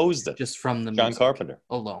composed it. Just from the John music Carpenter.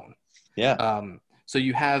 alone. Yeah. So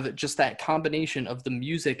you have just that combination of the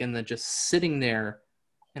music and then just sitting there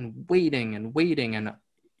and waiting and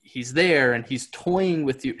he's there and he's toying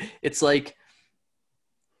with you. It's like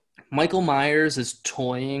Michael Myers is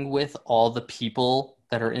toying with all the people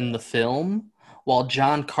that are in the film, while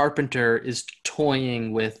John Carpenter is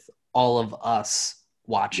toying with all of us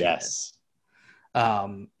watching Yes.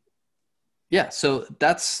 it. Yeah, so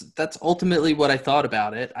that's ultimately what I thought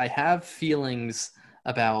about it. I have feelings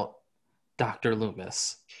about Dr.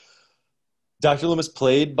 Loomis. Dr. Loomis,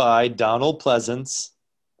 played by Donald Pleasance,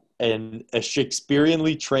 and a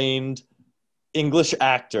Shakespeareanly trained English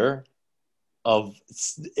actor of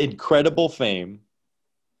incredible fame,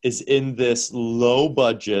 is in this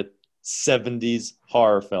low-budget 70s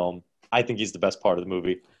horror film. I think he's the best part of the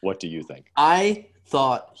movie. What do you think? I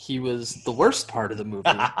thought he was the worst part of the movie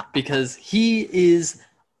because his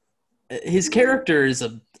character is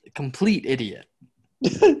a complete idiot.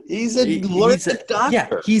 He's a doctor.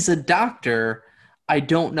 Yeah, he's a doctor. I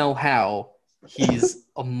don't know how. He's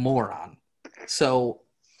a moron. So,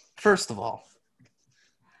 first of all,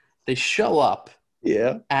 they show up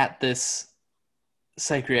at this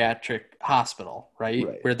psychiatric hospital,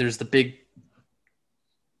 right? Where there's the big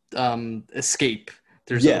escape.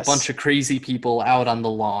 There's a bunch of crazy people out on the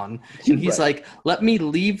lawn. And he's like, let me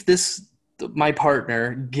leave my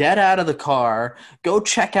partner, get out of the car, go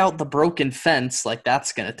check out the broken fence. Like,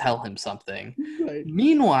 that's going to tell him something. Right.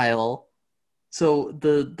 Meanwhile, so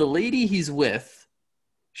the lady he's with,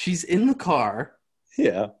 she's in the car.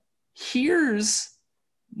 Yeah. Hears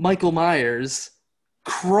Michael Myers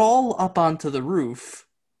crawl up onto the roof.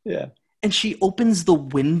 Yeah. And she opens the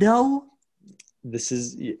window.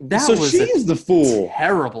 She's the fool.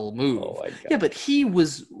 Terrible move. Oh my God. Yeah, but he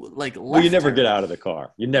was like, well, you never get out of the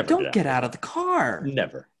car. You never don't get out of the car.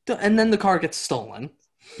 Never. And then the car gets stolen.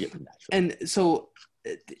 Yeah, and so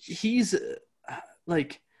he's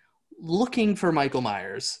like looking for Michael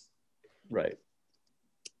Myers. Right.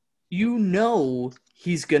 You know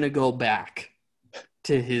he's gonna go back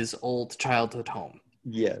to his old childhood home.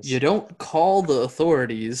 Yes. You don't call the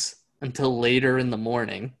authorities until later in the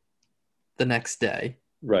morning the next day.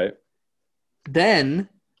 Right. Then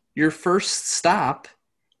your first stop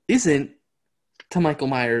isn't to Michael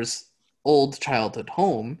Myers' old childhood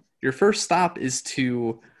home. Your first stop is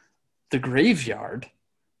to the graveyard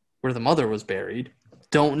where the mother was buried.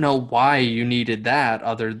 Don't know why you needed that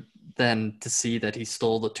other than to see that he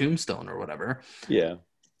stole the tombstone or whatever. Yeah.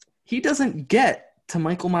 He doesn't get to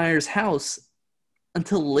Michael Myers' house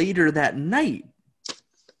until later that night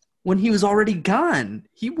when he was already gone.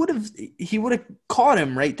 He would have caught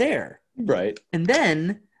him right there. Right. And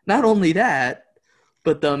then, not only that,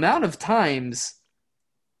 but the amount of times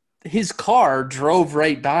his car drove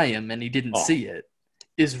right by him and he didn't see it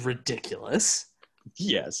is ridiculous.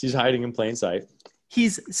 Yes, he's hiding in plain sight.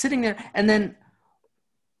 He's sitting there, and then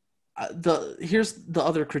here's the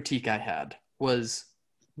other critique I had was,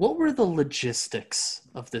 what were the logistics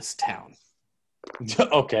of this town?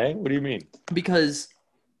 Okay, what do you mean? Because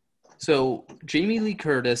so Jamie Lee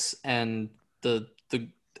Curtis and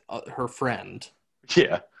her friend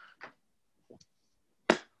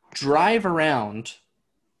drive around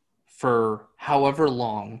for however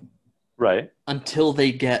long, right, until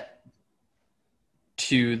they get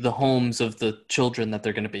to the homes of the children that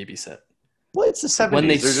they're going to babysit. Well, it's the 70s. When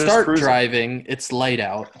they They're start driving, it's light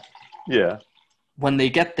out. Yeah. When they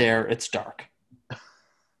get there, it's dark.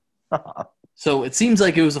 So it seems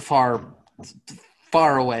like it was a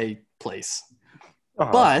far away place.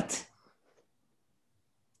 But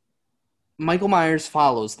Michael Myers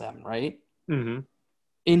follows them, right? Mm-hmm.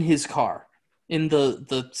 In his car, in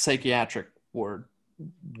the psychiatric ward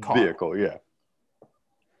car. Vehicle, yeah.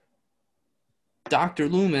 Dr.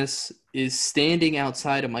 Loomis is standing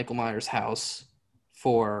outside of Michael Myers' house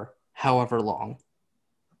for however long,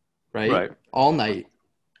 right? All night.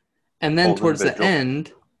 And then towards the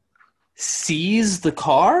end, sees the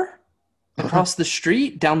car across the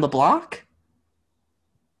street, down the block.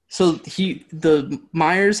 So the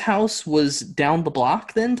Myers house was down the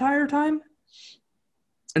block the entire time?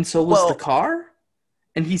 And so was the car?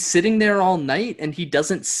 And he's sitting there all night and he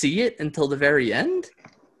doesn't see it until the very end?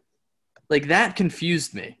 Like, that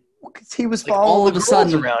confused me. Because he was like, following all the of a girls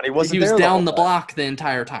sudden, around. He wasn't he was there down the whole time. block the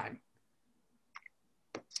entire time.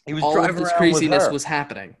 He was all driving of this around craziness with her. was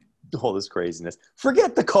happening. All this craziness.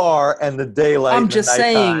 Forget the car and the daylight. I'm and just the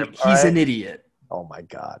saying nighttime, he's right? an idiot. Oh my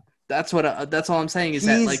God. That's all I'm saying is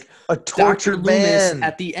He's that, like, a Dr. tortured Loomis man.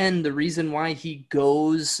 at the end, the reason why he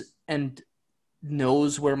goes and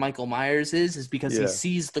knows where Michael Myers is because he Yeah.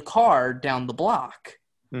 sees the car down the block.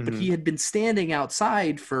 But Hmm. he had been standing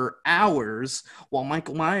outside for hours while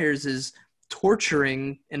Michael Myers is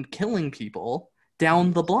torturing and killing people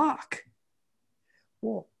down the block.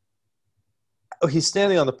 Well, oh, he's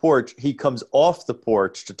standing on the porch. He comes off the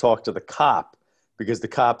porch to talk to the cop because the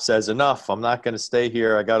cop says, enough. I'm not going to stay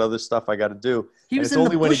here. I got other stuff I got to do. He And was it's in the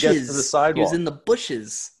only when he gets to the bushes. He was sidewalk. in the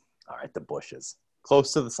bushes. All right, the bushes.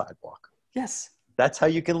 Close to the sidewalk. Yes. That's how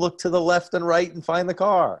you can look to the left and right and find the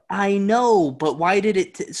car. I know, but why did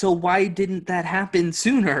it? So why didn't that happen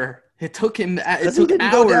sooner? It took him. It Because he took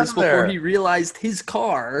didn't go hours down before there. he realized his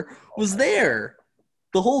car was there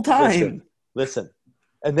the whole Listen, time. listen.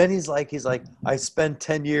 And then he's like, I spent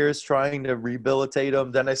 10 years trying to rehabilitate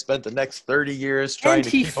him. Then I spent the next 30 years trying And to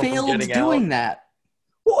he keep him from failed getting doing out. that.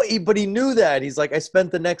 Well, but he knew that. He's like, I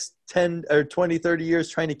spent the next 10 or 20, 30 years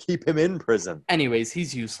trying to keep him in prison. Anyways,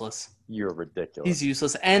 he's useless. You're ridiculous. He's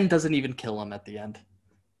useless and doesn't even kill him at the end.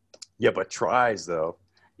 Yeah, but tries, though.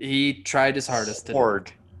 He tried his hardest.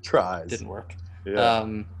 Hard tries. Didn't work. Yeah.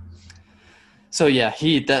 So yeah,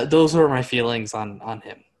 those were my feelings on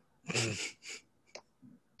him.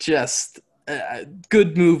 Just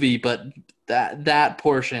good movie, but that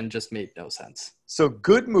portion just made no sense. So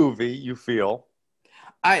good movie, you feel?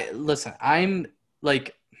 I'm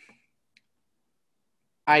like,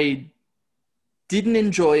 I didn't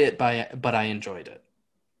enjoy it but I enjoyed it.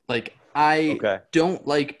 Like, I don't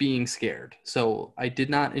like being scared, so I did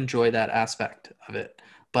not enjoy that aspect of it,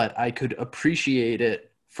 but I could appreciate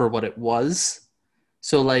it for what it was.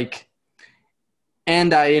 So like,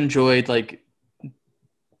 and I enjoyed like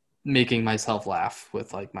making myself laugh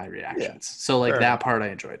with like my reactions. Yeah, so like that part I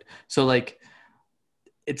enjoyed. So like,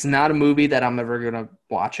 it's not a movie that I'm ever gonna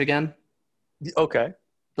watch again. Okay.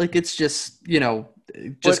 Like, it's just,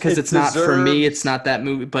 just because it's not for me, it's not that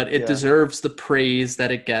movie, but it deserves the praise that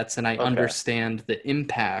it gets, and I understand the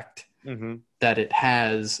impact that it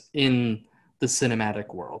has in the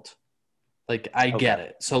cinematic world. Like, I get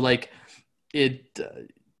it. So like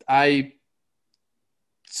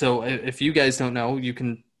so if you guys don't know, you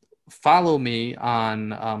can follow me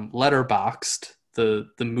on Letterboxd, the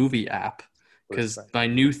movie app, because my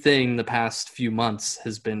new thing the past few months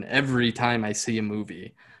has been every time I see a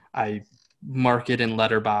movie, I mark it in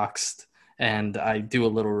Letterboxd and I do a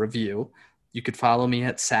little review. You could follow me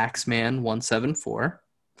at Saxman174.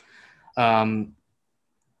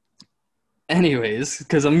 Anyways,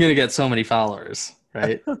 because I'm gonna get so many followers,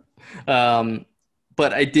 right?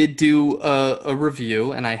 But I did do a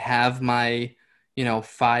review, and I have my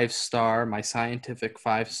 5-star, my scientific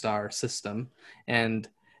 5-star system, and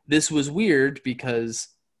this was weird because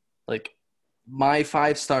like my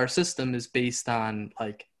 5-star system is based on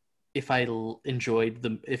like if I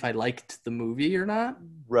liked the movie or not.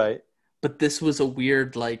 Right. But this was a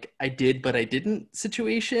weird like I did but I didn't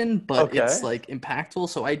situation, but it's like impactful.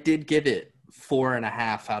 So I did give it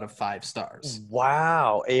 4.5 out of 5 stars.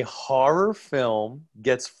 Wow. A horror film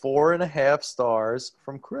gets 4.5 stars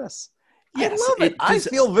from Chris. Yes, I love it. I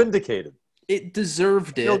feel vindicated. It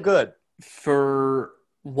deserved it. I feel good. For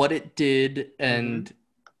what it did and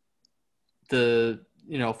the,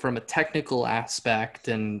 from a technical aspect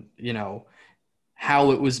and,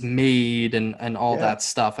 how it was made and all that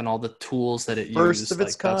stuff and all the tools that it used. First of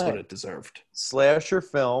its kind. That's what it deserved. Slasher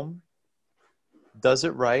film does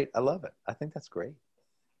it right. I love it. I think that's great.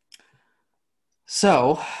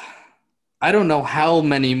 So I don't know how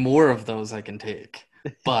many more of those I can take,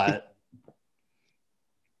 but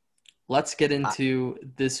let's get into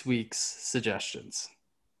this week's suggestions.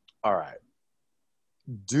 All right.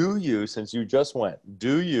 Since you just went,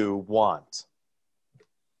 do you want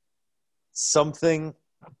something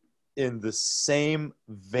in the same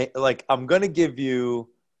vein? Like, I'm going to give you,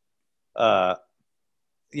 it's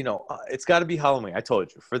got to be Halloween. I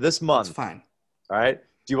told you for this month. That's fine. All right.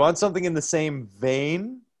 Do you want something in the same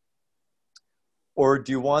vein, or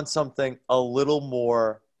do you want something a little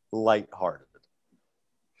more lighthearted?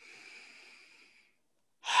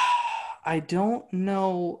 I don't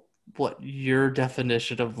know what your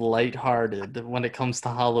definition of lighthearted when it comes to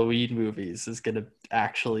Halloween movies is going to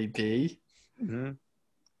actually be. Mm-hmm.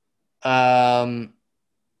 I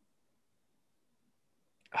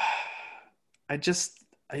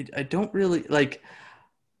don't really like.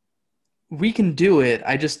 We can do it.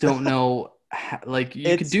 I just don't know. Like,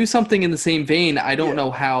 you could do something in the same vein. I don't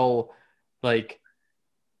know how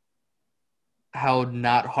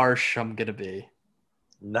not harsh I'm gonna be.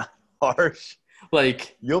 Not harsh.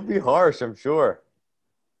 Like, you'll be harsh, I'm sure.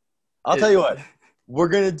 I'll tell you what. We're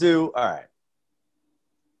gonna do. All right.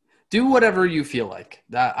 Do whatever you feel like.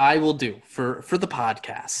 That I will do for the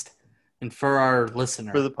podcast. And for our for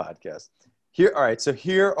listener. the podcast. Here, all right. So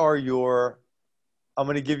here are your. I'm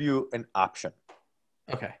going to give you an option.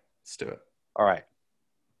 Okay, let's do it. All right.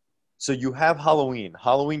 So you have Halloween.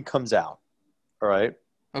 Halloween comes out. All right.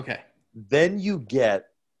 Okay. Then you get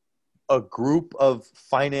a group of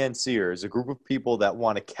financiers, a group of people that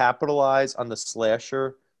want to capitalize on the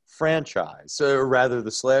slasher franchise, or rather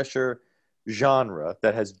the slasher genre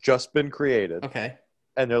that has just been created. Okay.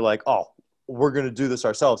 And they're like, oh, we're going to do this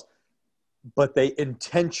ourselves. But they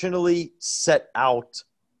intentionally set out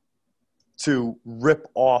to rip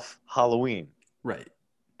off Halloween. Right.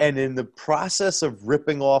 And in the process of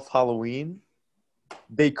ripping off Halloween,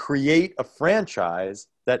 they create a franchise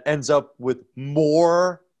that ends up with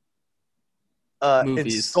more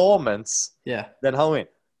Movies. installments Yeah. than Halloween.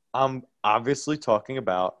 I'm obviously talking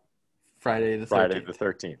about Friday the 13th. Friday the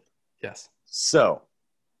 13th. Yes. So,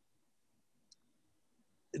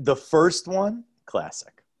 the first one,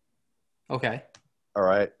 classic. Okay. All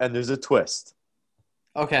right. And there's a twist.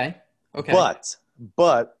 Okay. Okay.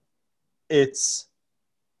 But it's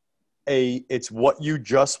what you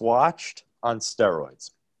just watched on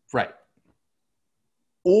steroids. Right.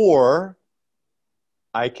 Or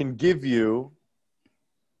I can give you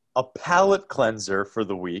a palate cleanser for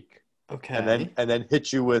the week, Okay. and then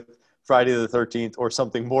hit you with Friday the 13th or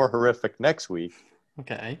something more horrific next week.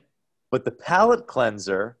 Okay. But the palate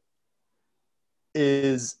cleanser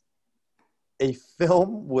is a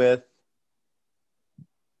film with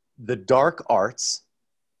the dark arts,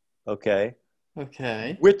 okay,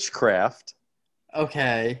 Okay. witchcraft,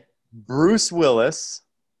 Okay. Bruce Willis,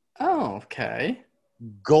 Oh, okay.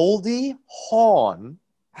 Goldie Hawn,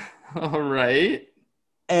 All right.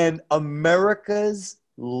 and America's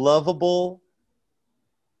lovable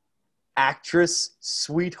actress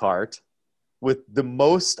sweetheart with the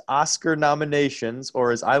most Oscar nominations,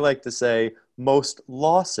 or as I like to say, most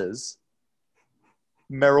losses,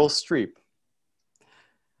 Meryl Streep.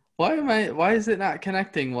 Why is it not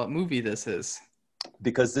connecting what movie this is?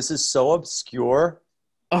 Because this is so obscure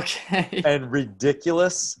Okay. and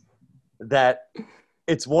ridiculous that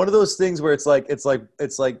it's one of those things where it's like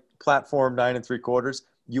platform 9 3/4.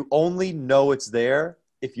 You only know it's there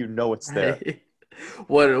if you know it's there. Right.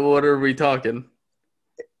 What are we talking?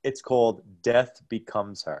 It's called Death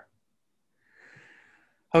Becomes Her.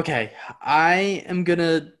 Okay. I'm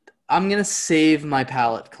gonna save my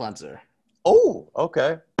palate cleanser. Oh,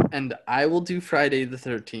 okay. And I will do Friday the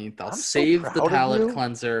 13th. I'll I'm so save the proud of palate you.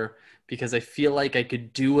 cleanser because I feel like I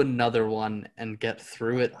could do another one and get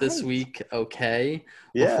through it this Right. week okay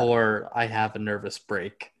Yeah. before I have a nervous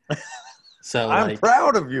break. So I'm like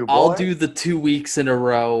proud of you, boy. I'll do the 2 weeks in a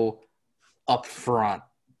row up front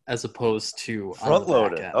as opposed to front on the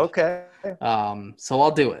loaded. back end. Okay. So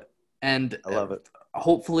I'll do it. And I love it.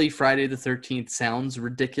 hopefully Friday the 13th sounds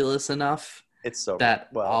ridiculous enough It's so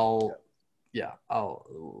that well.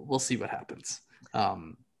 we'll see what happens.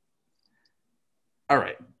 All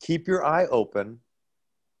right. Keep your eye open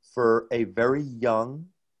for a very young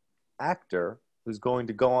actor who's going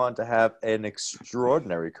to go on to have an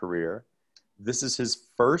extraordinary career. This is his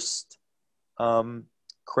first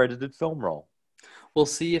credited film role. We'll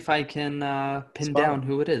see if I can pin Spot down on.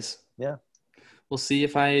 who it is. Yeah. We'll see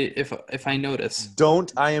if I notice.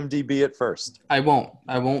 Don't IMDb it first. I won't.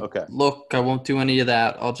 Okay. Look. I won't do any of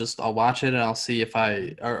that. I'll watch it and I'll see if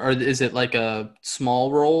or is it like a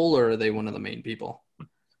small role or are they one of the main people?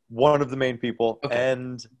 One of the main people Okay.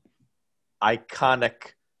 and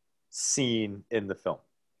iconic scene in the film.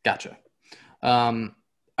 Gotcha. All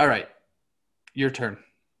right. Your turn.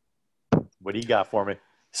 What do you got for me?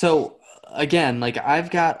 So again, like I've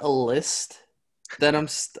got a list that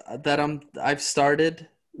I've started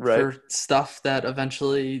Right. for stuff that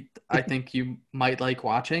eventually I think you might like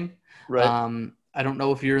watching. Right. I don't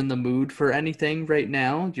know if you're in the mood for anything right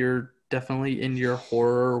now. You're definitely in your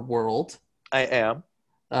horror world. I am.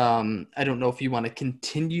 I don't know if you want to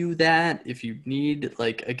continue that. If you need,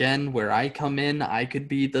 like, again, where I come in, I could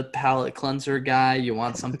be the palate cleanser guy. You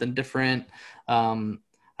want something different.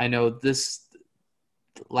 I know this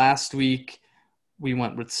last week we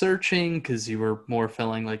went with Searching because you were more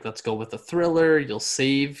feeling like, let's go with a thriller. You'll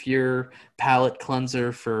save your palate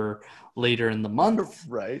cleanser for later in the month.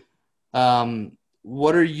 Right.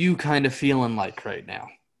 What are you kind of feeling like right now?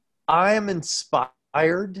 I am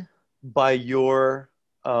inspired by your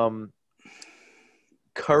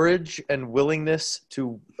courage and willingness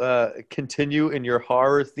to continue in your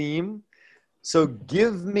horror theme. So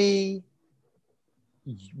give me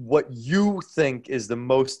what you think is the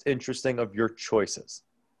most interesting of your choices.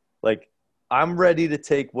 Like, I'm ready to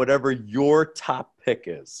take whatever your top pick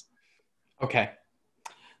is. Okay.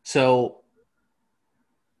 So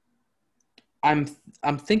I'm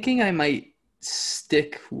I'm thinking I might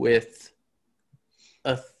stick with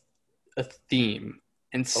a a theme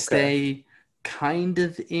and Okay. stay kind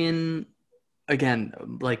of in, again,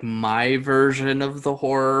 like my version of the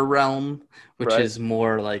horror realm, which Right. is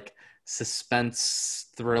more like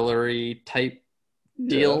suspense thrillery type Yeah.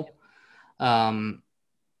 deal. Um,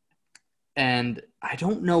 and I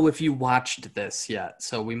don't know if you watched this yet,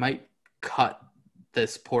 so we might cut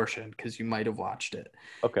this portion because you might have watched it.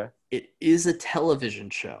 Okay. It is a television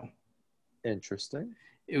show. Interesting.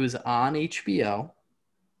 It was on HBO.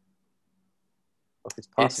 If it's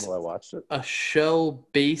It's possible, I watched it. a show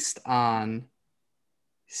based on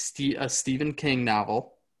a Stephen King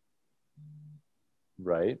novel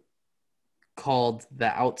Right. called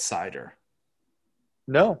The Outsider.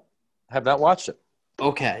 No, I have not watched it.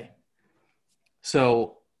 Okay,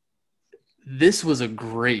 so this was a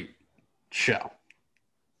great show.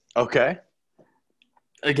 Okay.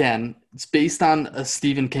 Again, it's based on a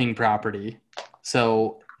Stephen King property.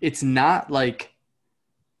 So it's not like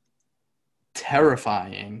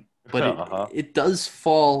terrifying, but Uh-huh. it does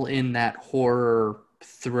fall in that horror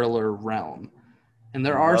thriller realm. And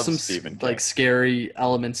there are Love some Stephen like King. scary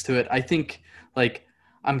elements to it. I think like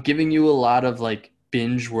I'm giving you a lot of like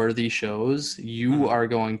binge worthy shows. You Mhm. are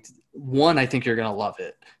going to, one, I think you're going to love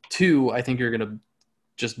it. Two, I think you're going to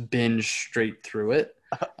just binge straight through it.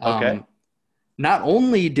 Okay. Um, Not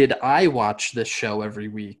only did I watch this show every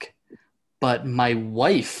week, but my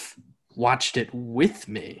wife watched it with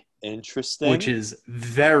me, which Interesting. is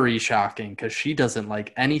very shocking because she doesn't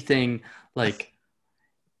like anything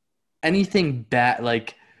bad.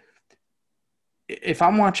 Like if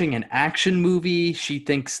I'm watching an action movie, she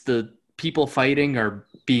thinks the people fighting are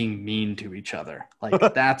being mean to each other.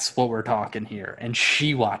 Like that's what we're talking here. And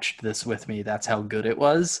she watched this with me. That's how good it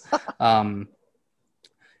was. Um,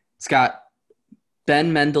 it's got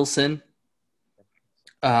Ben Mendelsohn.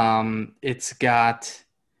 It's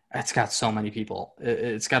got so many people.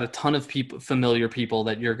 It's got a ton of people, familiar people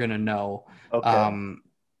that you're gonna know. Okay. Um,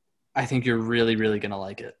 I think you're really, really gonna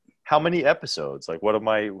like it. How many episodes? Like, what am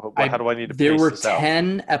I? How do I need to There pace were this out?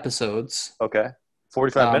 10 episodes. Okay.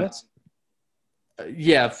 45 Um, minutes?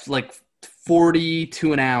 yeah, like 40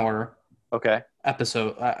 to an hour Okay.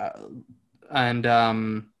 episode, and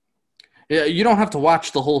yeah, you don't have to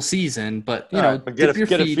watch the whole season, but All right. But dip your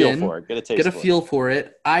get a feet feel in, for it. Get a get taste a for it. feel for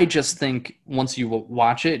it. I just think once you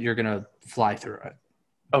watch it, you're gonna fly through it.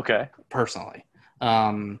 Okay. Personally.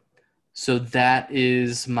 So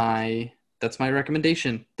that's my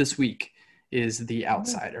recommendation this week is The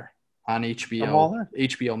Outsider on I'm all in.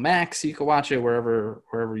 HBO Max. You can watch it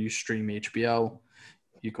wherever you stream HBO.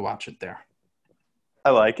 You can watch it there.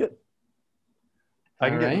 I like it. I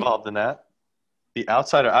All can get right. involved in that. The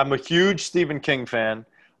Outsider. I'm a huge Stephen King fan.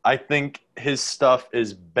 I think his stuff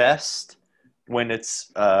is best when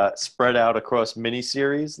it's spread out across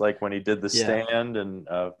miniseries, like when he did The Yeah. Stand and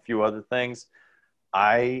a few other things.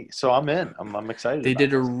 I'm in. I'm excited They about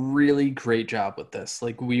did a this. really great job with this.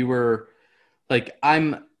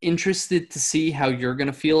 I'm interested to see how you're going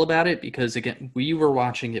to feel about it because again, we were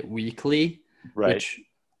watching it weekly, Right. which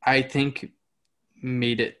I think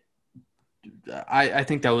made it I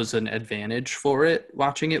think that was an advantage for it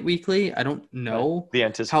watching it weekly. I don't Right. know The how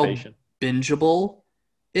anticipation. bingeable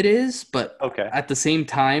it is, but Okay. at the same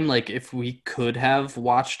time, like if we could have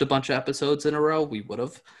watched a bunch of episodes in a row, we would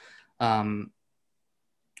have. Um,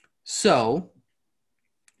 so,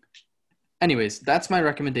 anyways, that's my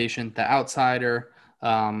recommendation. The Outsider.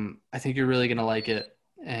 I think you're really gonna like it,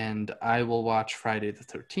 and I will watch Friday the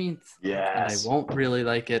 13th, and I Yes. won't really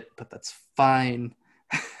like it, but that's fine.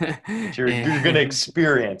 But you're going to And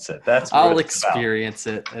experience it. That's what I'll it's about. experience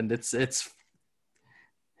it, and it's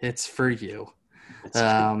for you, It's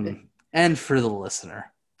for me. and for the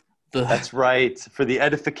listener, the That's right. For the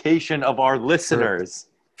edification of our for listeners.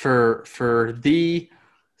 for the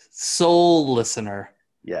sole listener.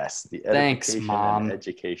 Yes, the Thanks, edification and Mom.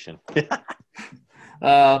 education.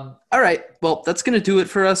 All right, well, that's gonna do it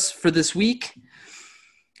for us for this week.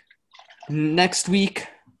 Next week,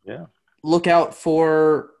 Yeah. look out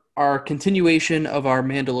for our continuation of our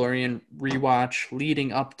Mandalorian rewatch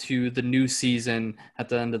leading up to the new season at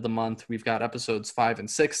the end of the month. We've got episodes 5 and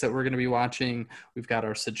 6 that we're going to be watching. We've got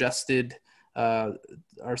our suggested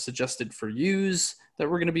for yous that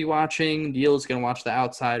we're going to be watching. Neil is going to watch The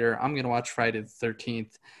Outsider. I'm going to watch Friday the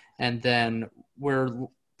 13th. And then we're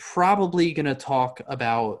probably going to talk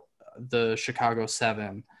about the Chicago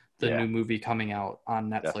 7, the Yeah. new movie coming out on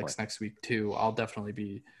Netflix Definitely. next week too. I'll definitely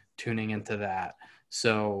be tuning into that.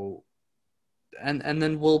 So, and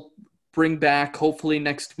then we'll bring back, hopefully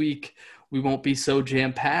next week we won't be so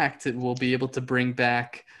jam packed. We'll be able to bring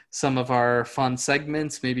back some of our fun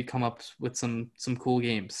segments, maybe come up with some cool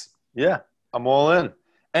games. Yeah, I'm all in.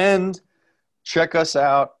 And check us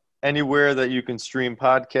out anywhere that you can stream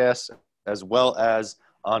podcasts, as well as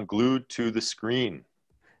on Glued to the Screen.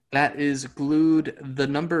 That is glued the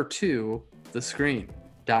number 2 the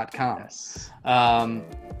screen.com. Yes.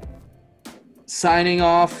 Signing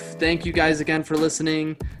off. Thank you guys again for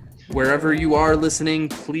listening. Wherever you are listening,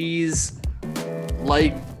 please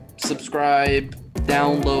like, subscribe,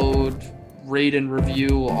 download, rate and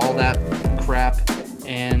review, all that crap.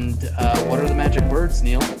 And what are the magic words,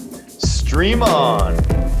 Neil? Stream on.